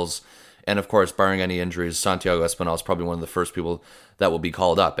struggles. And of course, barring any injuries, Santiago Espinal is probably one of the first people that will be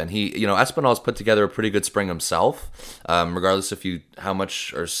called up. And Espinal's put together a pretty good spring himself. Regardless if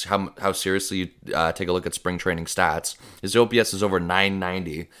how seriously you take a look at spring training stats, his OPS is over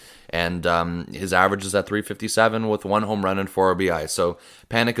 990, and his average is at 357 with 1 home run and 4 RBI. So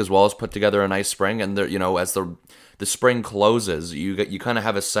Panik as well has put together a nice spring. And as the spring closes, you kind of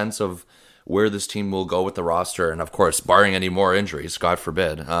have a sense of where this team will go with the roster, and of course, barring any more injuries, God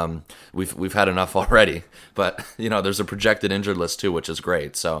forbid. We've had enough already, but there's a projected injured list too, which is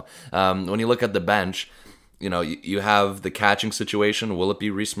great. So when you look at the bench, you have the catching situation. Will it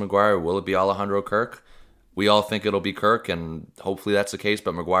be Reese McGuire? Will it be Alejandro Kirk? We all think it'll be Kirk, and hopefully that's the case.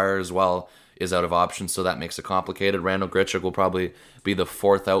 But McGuire as well is out of options, so that makes it complicated. Randall Grichuk will probably be the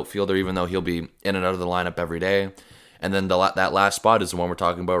 4th outfielder, even though he'll be in and out of the lineup every day. And then that last spot is the one we're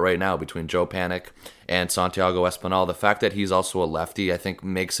talking about right now between Joe Panik and Santiago Espinal. The fact that he's also a lefty, I think,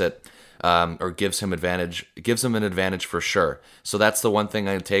 makes it or gives him an advantage for sure. So that's the one thing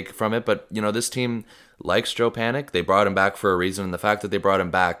I take from it. But this team likes Joe Panik. They brought him back for a reason, and the fact that they brought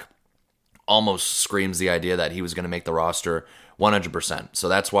him back almost screams the idea that he was going to make the roster 100%. So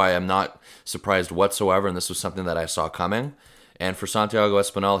that's why I'm not surprised whatsoever, and this was something that I saw coming. And for Santiago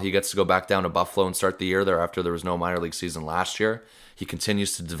Espinal, he gets to go back down to Buffalo and start the year there after there was no minor league season last year. He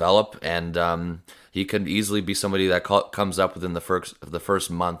continues to develop, and he could easily be somebody that comes up within the first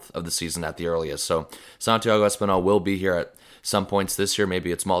month of the season at the earliest. So Santiago Espinal will be here at some points this year.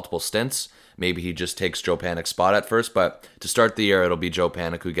 Maybe it's multiple stints. Maybe he just takes Joe Panik's spot at first. But to start the year, it'll be Joe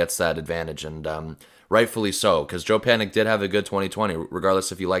Panik who gets that advantage, and rightfully so, because Joe Panik did have a good 2020,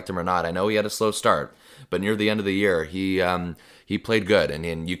 regardless if you liked him or not. I know he had a slow start, but near the end of the year, he played good,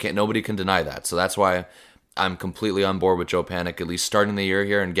 and nobody can deny that. So that's why I'm completely on board with Joe Panik, at least starting the year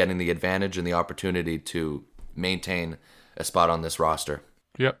here and getting the advantage and the opportunity to maintain a spot on this roster.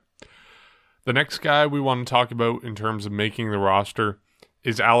 Yep. The next guy we want to talk about in terms of making the roster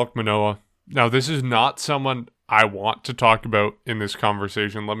is Alek Manoah. Now, this is not someone I want to talk about in this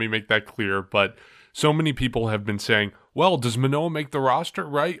conversation. Let me make that clear. But so many people have been saying, well, does Manoah make the roster,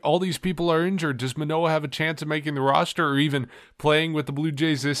 right? All these people are injured. Does Manoah have a chance of making the roster or even playing with the Blue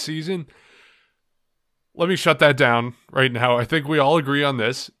Jays this season? Let me shut that down right now. I think we all agree on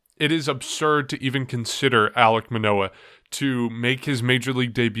this. It is absurd to even consider Alek Manoah to make his major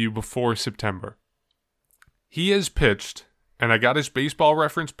league debut before September. He has pitched, and I got his baseball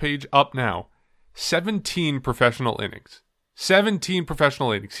reference page up now, 17 professional innings. 17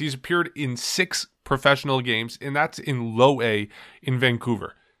 professional innings. He's appeared in 6 professional games, and that's in low A in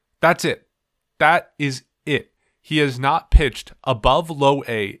Vancouver. That's it. That is it. He has not pitched above low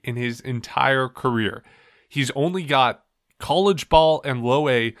A in his entire career. He's only got college ball and low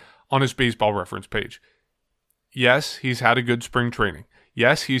A on his baseball reference page. Yes, he's had a good spring training.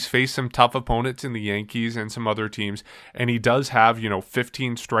 Yes, he's faced some tough opponents in the Yankees and some other teams, and he does have,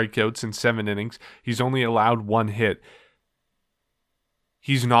 15 strikeouts in 7 innings. He's only allowed 1 hit.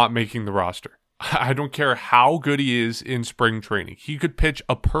 He's not making the roster. I don't care how good he is in spring training. He could pitch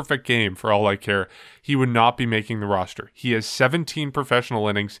a perfect game for all I care. He would not be making the roster. He has 17 professional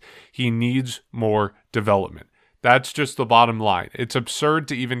innings. He needs more development. That's just the bottom line. It's absurd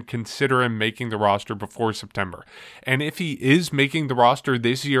to even consider him making the roster before September. And if he is making the roster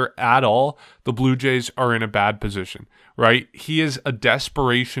this year at all, the Blue Jays are in a bad position, right? He is a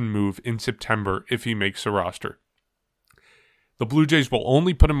desperation move in September if he makes the roster. The Blue Jays will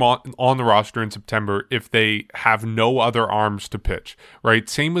only put him on the roster in September if they have no other arms to pitch, right?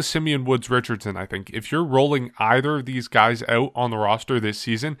 Same with Simeon Woods Richardson, I think. If you're rolling either of these guys out on the roster this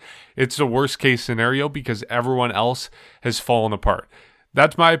season, it's the worst case scenario because everyone else has fallen apart.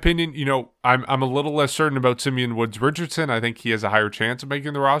 That's my opinion. I'm a little less certain about Simeon Woods Richardson. I think he has a higher chance of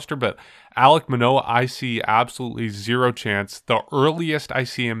making the roster, but Alek Manoah, I see absolutely zero chance. The earliest I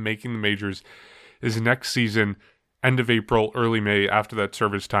see him making the majors is next season, end of April, early May, after that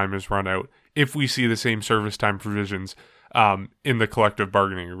service time is run out, if we see the same service time provisions in the collective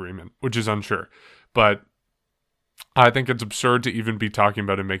bargaining agreement, which is unsure. But I think it's absurd to even be talking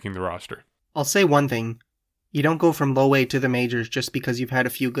about him making the roster. I'll say one thing. You don't go from low A to the majors just because you've had a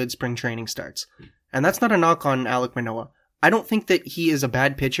few good spring training starts. And that's not a knock on Alek Manoah. I don't think that he is a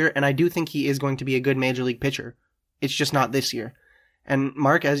bad pitcher, and I do think he is going to be a good major league pitcher. It's just not this year. And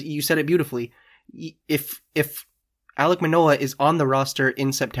Mark, as you said it beautifully, if Alek Manoah is on the roster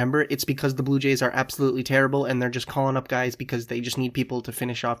in September, it's because the Blue Jays are absolutely terrible and they're just calling up guys because they just need people to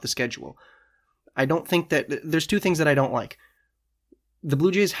finish off the schedule. I don't think that... There's 2 things that I don't like. The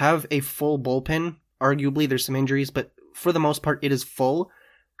Blue Jays have a full bullpen. Arguably, there's some injuries, but for the most part, it is full.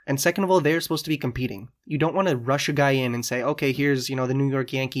 And second of all, they're supposed to be competing. You don't want to rush a guy in and say, okay, here's, the New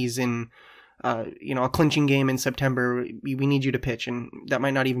York Yankees in, a clinching game in September. We need you to pitch. And that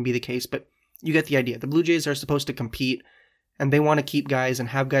might not even be the case, but you get the idea. The Blue Jays are supposed to compete, and they want to keep guys and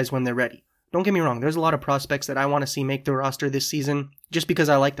have guys when they're ready. Don't get me wrong. There's a lot of prospects that I want to see make the roster this season just because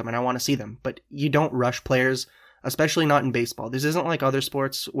I like them and I want to see them. But you don't rush players, especially not in baseball. This isn't like other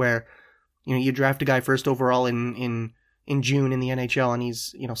sports where, you draft a guy first overall in June in the NHL and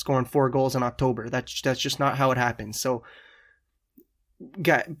he's, scoring 4 goals in October. That's just not how it happens. So,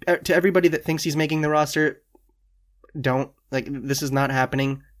 to everybody that thinks he's making the roster, don't. This is not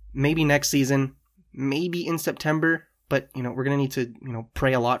happening. Maybe next season, maybe in September, but, we're going to need to,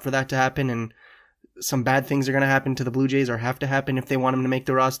 pray a lot for that to happen, and some bad things are going to happen to the Blue Jays or have to happen if they want him to make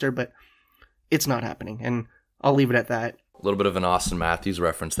the roster, but it's not happening, and I'll leave it at that. A little bit of an Austin Matthews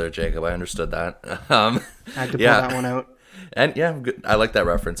reference there, Jacob. I understood that. Had to pull that one out. And yeah, good. I like that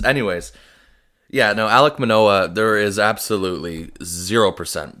reference. Anyways, yeah, no, Alek Manoah, there is absolutely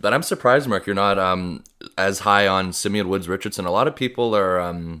 0%. But I'm surprised, Mark, you're not as high on Simeon Woods Richardson. A lot of people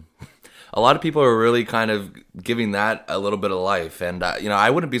are really kind of giving that a little bit of life, and I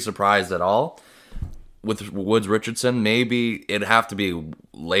wouldn't be surprised at all with Woods Richardson. Maybe it'd have to be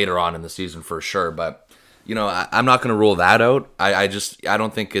later on in the season for sure, but I'm not going to rule that out. I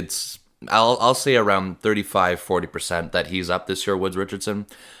don't think it's. I'll say around 35-40% that he's up this year, Woods Richardson.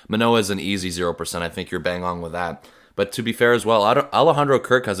 Manoah is an easy 0%. I think you're bang on with that. But to be fair as well, Alejandro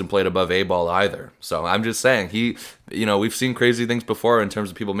Kirk hasn't played above A-ball either. So I'm just saying, we've seen crazy things before in terms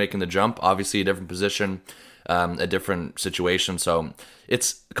of people making the jump. Obviously, a different position, a different situation. So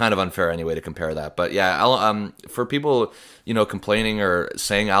it's kind of unfair anyway to compare that. But yeah, for people, complaining or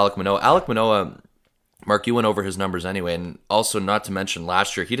saying Alek Manoah, Mark, you went over his numbers anyway, and also not to mention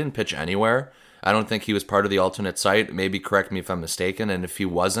last year, he didn't pitch anywhere. I don't think he was part of the alternate site. Maybe correct me if I'm mistaken. And if he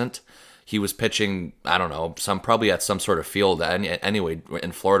wasn't, he was pitching, I don't know, probably at some sort of field anyway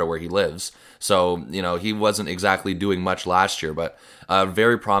in Florida where he lives. So, he wasn't exactly doing much last year, but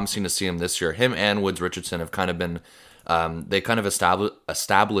very promising to see him this year. Him and Woods Richardson have kind of been, they kind of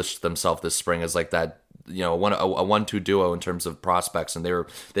established themselves this spring as like that, a 1-2 duo in terms of prospects, and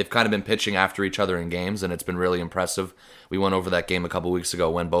they've kind of been pitching after each other in games, and it's been really impressive. We went over that game a couple weeks ago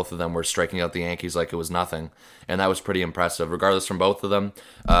when both of them were striking out the Yankees like it was nothing, and that was pretty impressive. Regardless from both of them,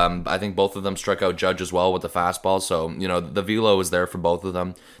 I think both of them struck out Judge as well with the fastball, so the velo is there for both of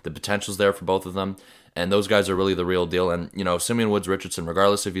them, the potential's there for both of them, and those guys are really the real deal. And Simeon Woods Richardson,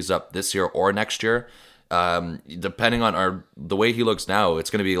 regardless if he's up this year or next year, depending on the way he looks now, it's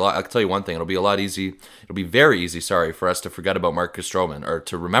going to be a lot. I'll tell you one thing: it'll be very easy. For us to forget about Marcus Stroman or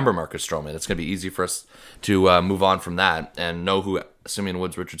to remember Marcus Stroman. It's going to be easy for us to move on from that and know who Simeon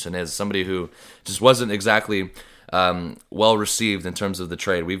Woods Richardson is. Somebody who just wasn't exactly well received in terms of the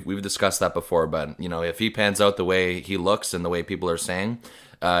trade. We've discussed that before, but if he pans out the way he looks and the way people are saying,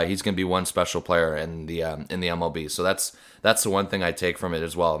 he's going to be one special player in the MLB. So that's the one thing I take from it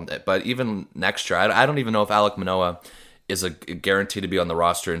as well. But even next year, I don't even know if Alek Manoah is a guarantee to be on the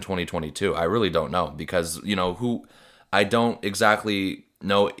roster in 2022. I really don't know because, I don't exactly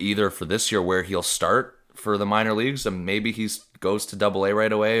know either for this year where he'll start for the minor leagues. And maybe he goes to Double-A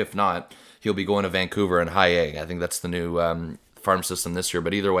right away. If not, he'll be going to Vancouver and High A. I think that's the new farm system this year.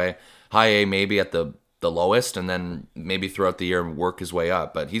 But either way, High A maybe at the lowest, and then maybe throughout the year work his way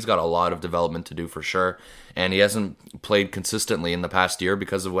up. But he's got a lot of development to do for sure, and he hasn't played consistently in the past year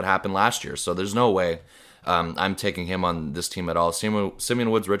because of what happened last year. So there's no way I'm taking him on this team at all.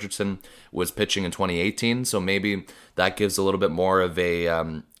 Simeon Woods Richardson was pitching in 2018, so maybe that gives a little bit more of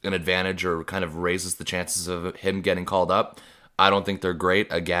an advantage or kind of raises the chances of him getting called up. I don't think they're great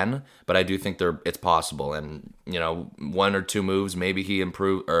again, but I do think it's possible. And, one or two moves, maybe he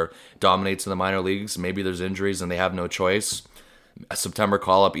improves or dominates in the minor leagues. Maybe there's injuries and they have no choice. A September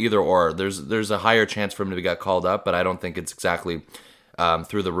call-up, either or. There's a higher chance for him to get called up, but I don't think it's exactly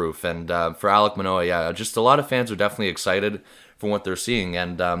through the roof. And for Alek Manoah, just a lot of fans are definitely excited from what they're seeing.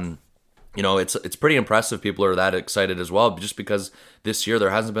 And, it's pretty impressive people are that excited as well, just because this year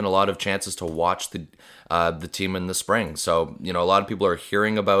there hasn't been a lot of chances to watch the team in the spring. So, a lot of people are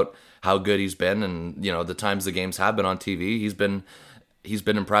hearing about how good he's been, and, the times the games have been on TV, he's been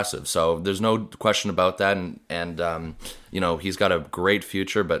impressive. So there's no question about that. And he's got a great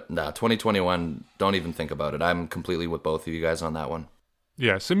future, but 2021, don't even think about it. I'm completely with both of you guys on that one.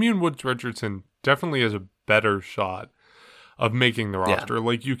 Yeah, Simeon Woods Richardson definitely has a better shot of making the roster. Yeah.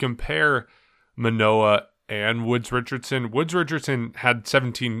 Like, you compare Manoah and Woods Richardson. Woods Richardson had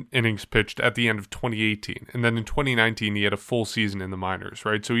 17 innings pitched at the end of 2018. And then in 2019, he had a full season in the minors,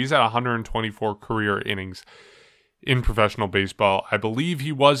 right? So he's at 124 career innings in professional baseball. I believe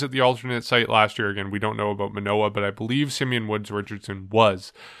he was at the alternate site last year. Again, we don't know about Manoah, but I believe Simeon Woods Richardson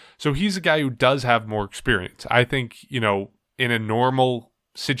was. So he's a guy who does have more experience. I think, in a normal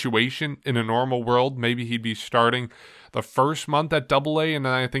situation, in a normal world, maybe he'd be starting the first month at Double-A, and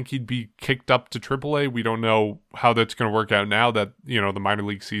then I think he'd be kicked up to Triple-A. We don't know how that's going to work out now that, the minor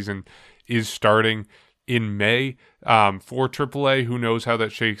league season is starting in May. For Triple-A, who knows how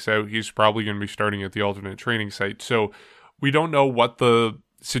that shakes out? He's probably going to be starting at the alternate training site. So we don't know what the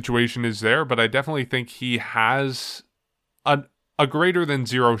situation is there, but I definitely think he has a greater than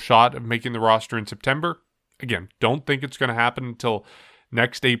zero shot of making the roster in September. Again, don't think it's going to happen until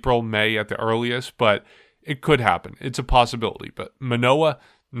next April, May at the earliest, but it could happen. It's a possibility. But Manoah,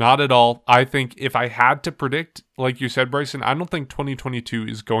 not at all. I think if I had to predict, like you said, Bryson, I don't think 2022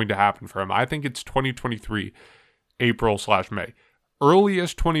 is going to happen for him. I think it's 2023. April/May.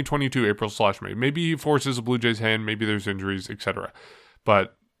 Earliest 2022 April/May. Maybe he forces a Blue Jays hand, maybe there's injuries, etc.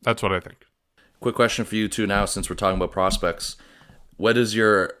 But that's what I think. Quick question for you two now, since we're talking about prospects. Do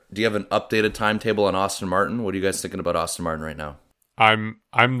you have an updated timetable on Austin Martin? What are you guys thinking about Austin Martin right now?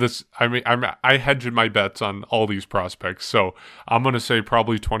 I hedged my bets on all these prospects, so I'm going to say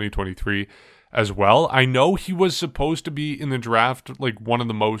probably 2023 as well. I know he was supposed to be in the draft like one of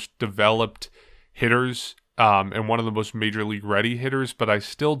the most developed hitters and one of the most major league ready hitters, but I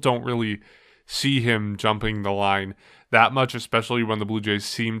still don't really see him jumping the line that much, especially when the Blue Jays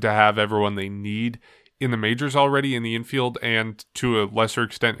seem to have everyone they need in the majors already in the infield and to a lesser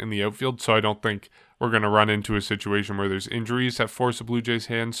extent in the outfield. So I don't think we're going to run into a situation where there's injuries that force the Blue Jays'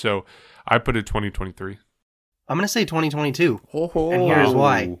 hand. So I put it 2023. I'm going to say 2022. And here's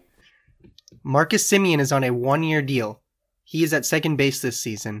why. Marcus Semien is on a 1-year deal. He is at second base this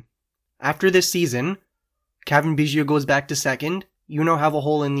season. After this season, Cavan Biggio goes back to second. You now have a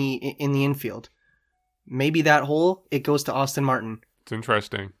hole in the infield. Maybe that hole, it goes to Austin Martin. It's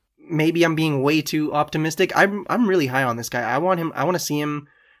interesting. Maybe I'm being way too optimistic. I'm really high on this guy. I want to see him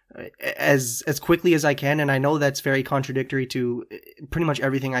as quickly as I can, and I know that's very contradictory to pretty much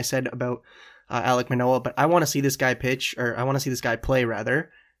everything I said about Alek Manoah, but I want to see this guy pitch, or I want to see this guy play,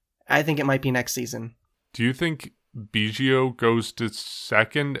 rather. I think it might be next season. Do you think Biggio goes to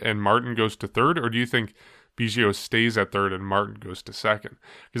second and Martin goes to third, or do you think Biggio stays at third and Martin goes to second?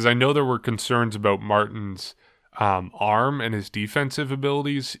 Because I know there were concerns about Martin's arm and his defensive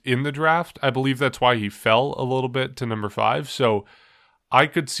abilities in the draft. I believe that's why he fell a little bit to number 5. So I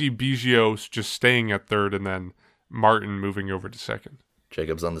could see Biggio just staying at third and then Martin moving over to second.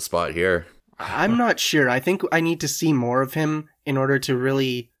 Jacob's on the spot here. I'm not sure. I think I need to see more of him in order to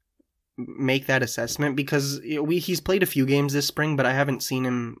really make that assessment, because he's played a few games this spring, but I haven't seen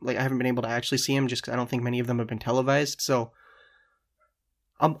him, I haven't been able to actually see him just because I don't think many of them have been televised. So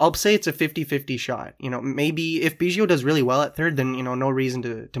I'll say it's a 50-50 shot. Maybe if Biggio does really well at third, then, no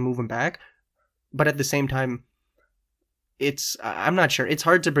reason to move him back. But at the same time, I'm not sure. It's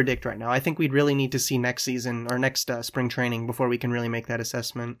hard to predict right now. I think we'd really need to see next season or next spring training before we can really make that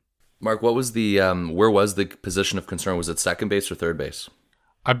assessment. Mark, what was where was the position of concern? Was it second base or third base?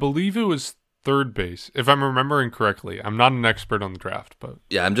 I believe it was third base, if I'm remembering correctly. I'm not an expert on the draft, but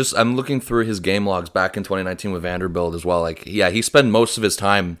yeah, I'm looking through his game logs back in 2019 with Vanderbilt as well. He spent most of his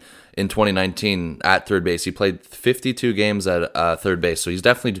time in 2019 at third base. He played 52 games at third base, so he's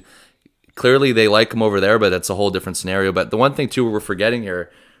definitely, clearly they like him over there, but that's a whole different scenario. But the one thing too we're forgetting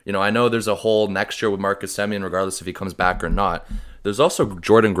here, I know there's a hole next year with Marcus Semien, regardless if he comes back or not. There's also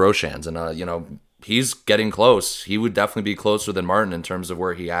Jordan Groshans, and he's getting close. He would definitely be closer than Martin in terms of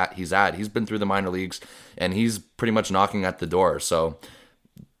where he's at. He's been through the minor leagues, and he's pretty much knocking at the door. So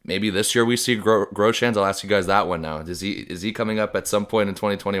maybe this year we see Groshans. I'll ask you guys that one now. Is he coming up at some point in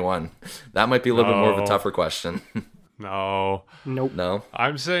 2021? That might be a little bit more of a tougher question. No. Nope. No?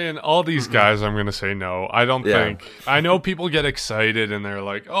 I'm saying all these guys, I'm going to say no. I don't think. I know people get excited and they're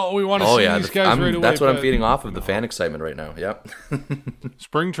like, oh, we want to see these guys right away. That's what I'm feeding off of, the fan excitement right now. Yep.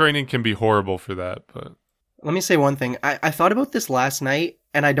 Spring training can be horrible for that. But let me say one thing. I thought about this last night,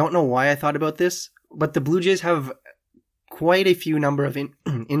 and I don't know why I thought about this, but the Blue Jays have quite a few number of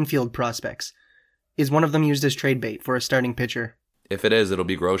infield prospects. Is one of them used as trade bait for a starting pitcher? If it is, it'll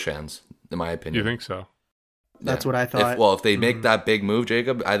be Groshans, in my opinion. You think so? That's what I thought. If they make that big move,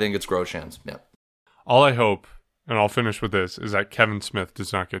 Jacob, I think it's Groshans. Yeah. All I hope, and I'll finish with this, is that Kevin Smith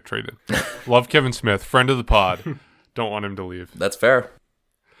does not get traded. Love Kevin Smith, friend of the pod. Don't want him to leave. That's fair.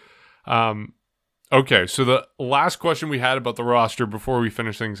 Okay, so the last question we had about the roster before we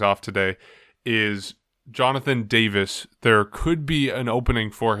finish things off today is Jonathan Davis. There could be an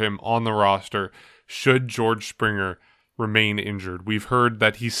opening for him on the roster should George Springer remain injured. We've heard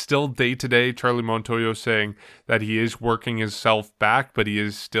that he's still day-to-day. Charlie Montoyo saying that he is working himself back, but he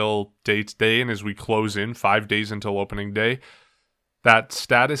is still day-to-day, and as we close in 5 days until opening day, that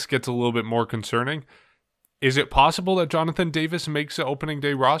status gets a little bit more concerning. Is it possible that Jonathan Davis makes the opening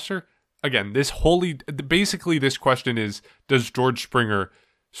day roster? Again, basically this question is, does George Springer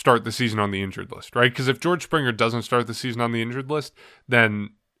start the season on the injured list, right? Because if George Springer doesn't start the season on the injured list,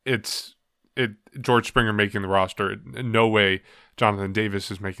 then it's George Springer making the roster. In no way Jonathan Davis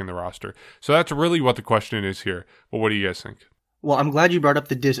is making the roster. So that's really what the question is here. But what do you guys think? Well, I'm glad you brought up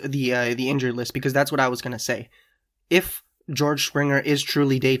the injured list, because that's what I was going to say. If George Springer is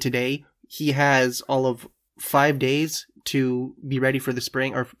truly day to day, he has all of 5 days to be ready for the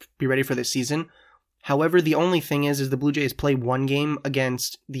spring or be ready for the season. However, the only thing is the Blue Jays play one game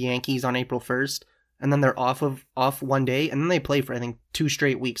against the Yankees on April 1st. And then they're off 1 day, and then they play for, I think, 2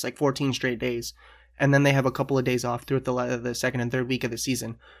 straight weeks, like 14 straight days. and then they have a couple of days off throughout the second and third week of the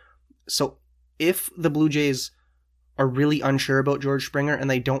season. So if the Blue Jays are really unsure about George Springer and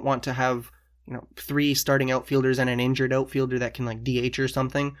they don't want to have 3 starting outfielders and an injured outfielder that can like DH or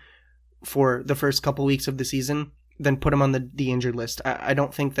something for the first couple weeks of the season, then put him on the injured list. I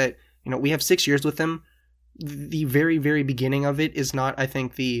don't think that, we have 6 years with him. The very, very beginning of it is not, I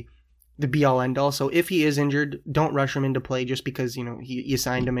think, the be-all, end-all. So if he is injured, don't rush him into play just because, you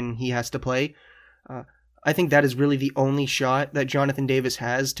signed him and he has to play. I think that is really the only shot that Jonathan Davis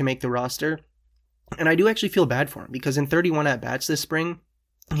has to make the roster. And I do actually feel bad for him because in 31 at-bats this spring,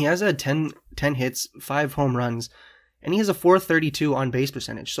 he has had 10 hits, 5 home runs, and he has a .432 on-base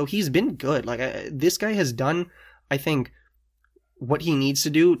percentage. So he's been good. Like this guy has done, I think, what he needs to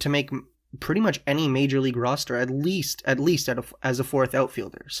do to make pretty much any major league roster at least as a 4th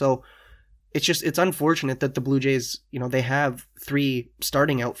outfielder. So it's unfortunate that the Blue Jays, they have 3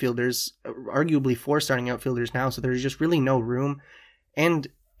 starting outfielders, arguably 4 starting outfielders now. So there's just really no room, and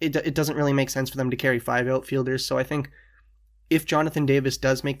it doesn't really make sense for them to carry 5 outfielders. So I think if Jonathan Davis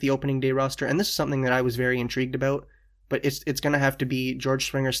does make the opening day roster, and this is something that I was very intrigued about, but it's going to have to be George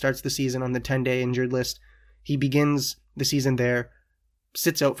Springer starts the season on the 10-day injured list. He begins the season there,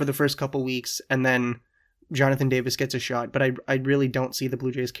 sits out for the first couple weeks, and then Jonathan Davis gets a shot. But I really don't see the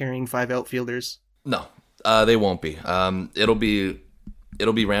Blue Jays carrying 5 outfielders. No, they won't be. It'll be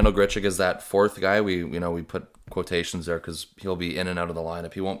Randall Grichuk as that 4th guy. We put quotations there because he'll be in and out of the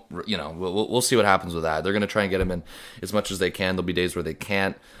lineup. He won't, we'll see what happens with that. They're going to try and get him in as much as they can. There'll be days where they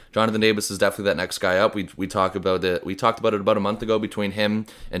can't. Jonathan Davis is definitely that next guy up. We talked about it. We talked about it about a month ago between him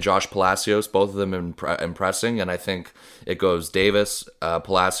and Josh Palacios, both of them impressing. And I think it goes Davis,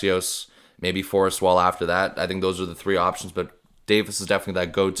 Palacios, maybe Forrest Wall after that. I think those are the 3 options, but Davis is definitely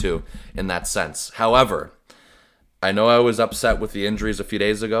that go-to in that sense. However, I know I was upset with the injuries a few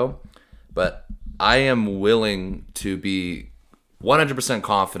days ago, but I am willing to be 100%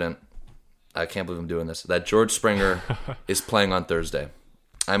 confident, I can't believe I'm doing this, that George Springer is playing on Thursday.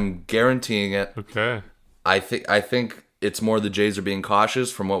 I'm guaranteeing it. Okay. I think it's more the Jays are being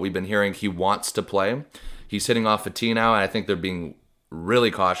cautious. From what we've been hearing, he wants to play. He's hitting off a tee now, and I think they're being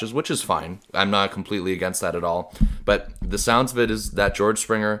really cautious, which is fine. I'm not completely against that at all. But the sounds of it is that George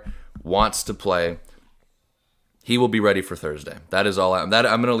Springer wants to play. He will be ready for Thursday. That is all. I'm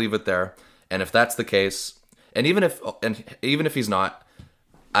going to leave it there. And if that's the case, and even if he's not,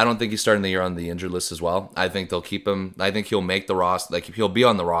 I don't think he's starting the year on the injured list as well. I think they'll keep him. I think he'll make the roster. Like he'll be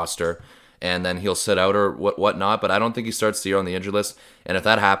on the roster, and then he'll sit out or whatnot. But I don't think he starts the year on the injured list. And if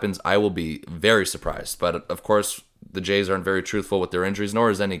that happens, I will be very surprised. But of course, the Jays aren't very truthful with their injuries, nor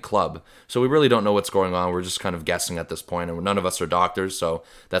is any club. So we really don't know what's going on. We're just kind of guessing at this point, and none of us are doctors, so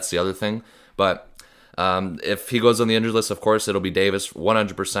that's the other thing. But if he goes on the injured list, of course, it'll be Davis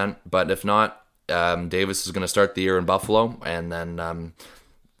 100%. But if not, Davis is going to start the year in Buffalo, and then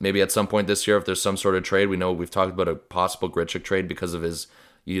maybe at some point this year, if there's some sort of trade, we know we've talked about a possible Grichuk trade because of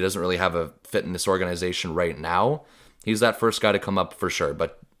he doesn't really have a fit in this organization right now. He's that first guy to come up for sure.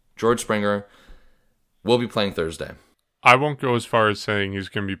 But George Springer will be playing Thursday. I won't go as far as saying he's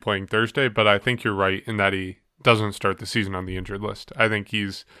going to be playing Thursday, but I think you're right in that he doesn't start the season on the injured list. I think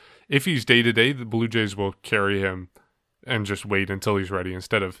if he's day-to-day, the Blue Jays will carry him and just wait until he's ready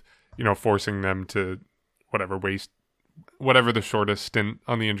instead of, forcing them to waste whatever the shortest stint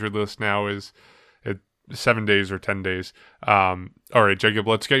on the injured list now is, 7 days or 10 days. All right, Jacob,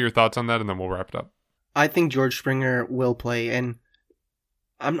 let's get your thoughts on that and then we'll wrap it up. I think George Springer will play, and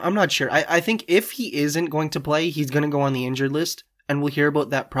I'm not sure. I think if he isn't going to play, he's going to go on the injured list, and we'll hear about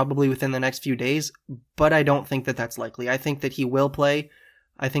that probably within the next few days, but I don't think that that's likely. I think that he will play.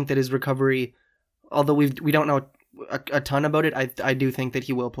 I think that his recovery, although we don't know a ton about it, I do think that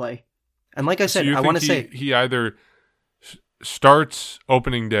he will play. And like I said, I want to say he either starts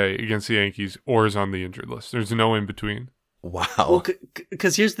opening day against the Yankees or is on the injured list. There's no in between. Wow. Well,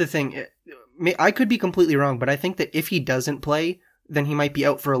 because here's the thing. I could be completely wrong, but I think that if he doesn't play, then he might be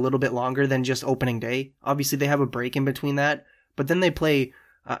out for a little bit longer than just opening day. Obviously, they have a break in between that, but then they play,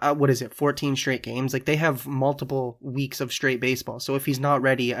 14 straight games? Like, they have multiple weeks of straight baseball. So if he's not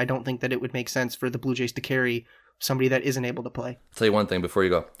ready, I don't think that it would make sense for the Blue Jays to carry somebody that isn't able to play. I'll tell you one thing before you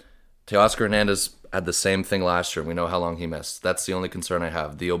go. Teoscar Hernandez had the same thing last year. We know how long he missed. That's the only concern I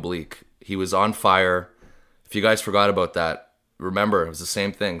have, the oblique. He was on fire. If you guys forgot about that, remember, it was the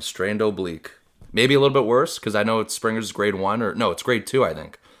same thing, strained oblique. Maybe a little bit worse, because I know it's Springer's grade 1, or no, it's grade 2, I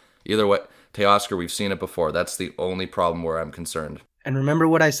think. Either way, Teoscar, we've seen it before. That's the only problem where I'm concerned. And remember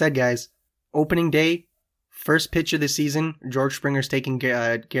what I said, guys. Opening day, first pitch of the season, George Springer's taking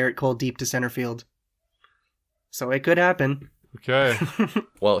Garrett Cole deep to center field. So it could happen. Okay.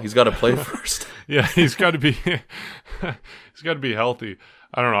 Well, he's got to play first. Yeah, he's got to be healthy.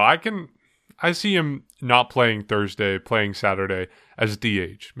 I don't know. I see him not playing Thursday, playing Saturday as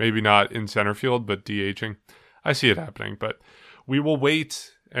DH. Maybe not in center field, but DHing. I see it happening, but we will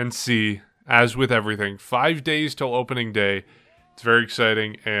wait and see. As with everything, 5 days till opening day. It's very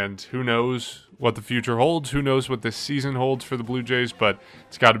exciting, and who knows what the future holds? Who knows what this season holds for the Blue Jays? But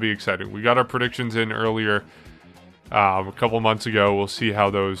it's got to be exciting. We got our predictions in earlier, a couple months ago. We'll see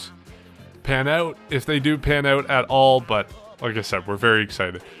how those pan out, if they do pan out at all. But like I said, we're very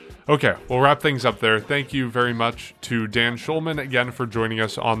excited. Okay, we'll wrap things up there. Thank you very much to Dan Schulman again for joining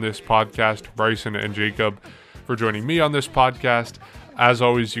us on this podcast, Bryson and Jacob for joining me on this podcast. As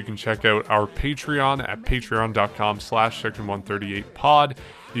always, you can check out our Patreon at patreon.com/section138pod.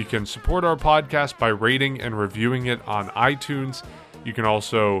 You can support our podcast by rating and reviewing it on iTunes. You can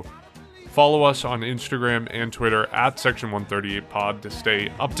also follow us on Instagram and Twitter at section138pod to stay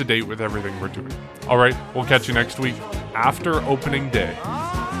up to date with everything we're doing. All right, we'll catch you next week after opening day.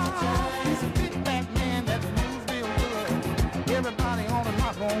 He's a big fat man that moves real good. Everybody on the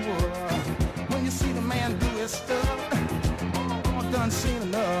knock on wood. When you see the man do his stuff, done seen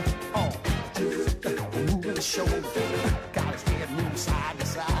enough. Moving the shoulder.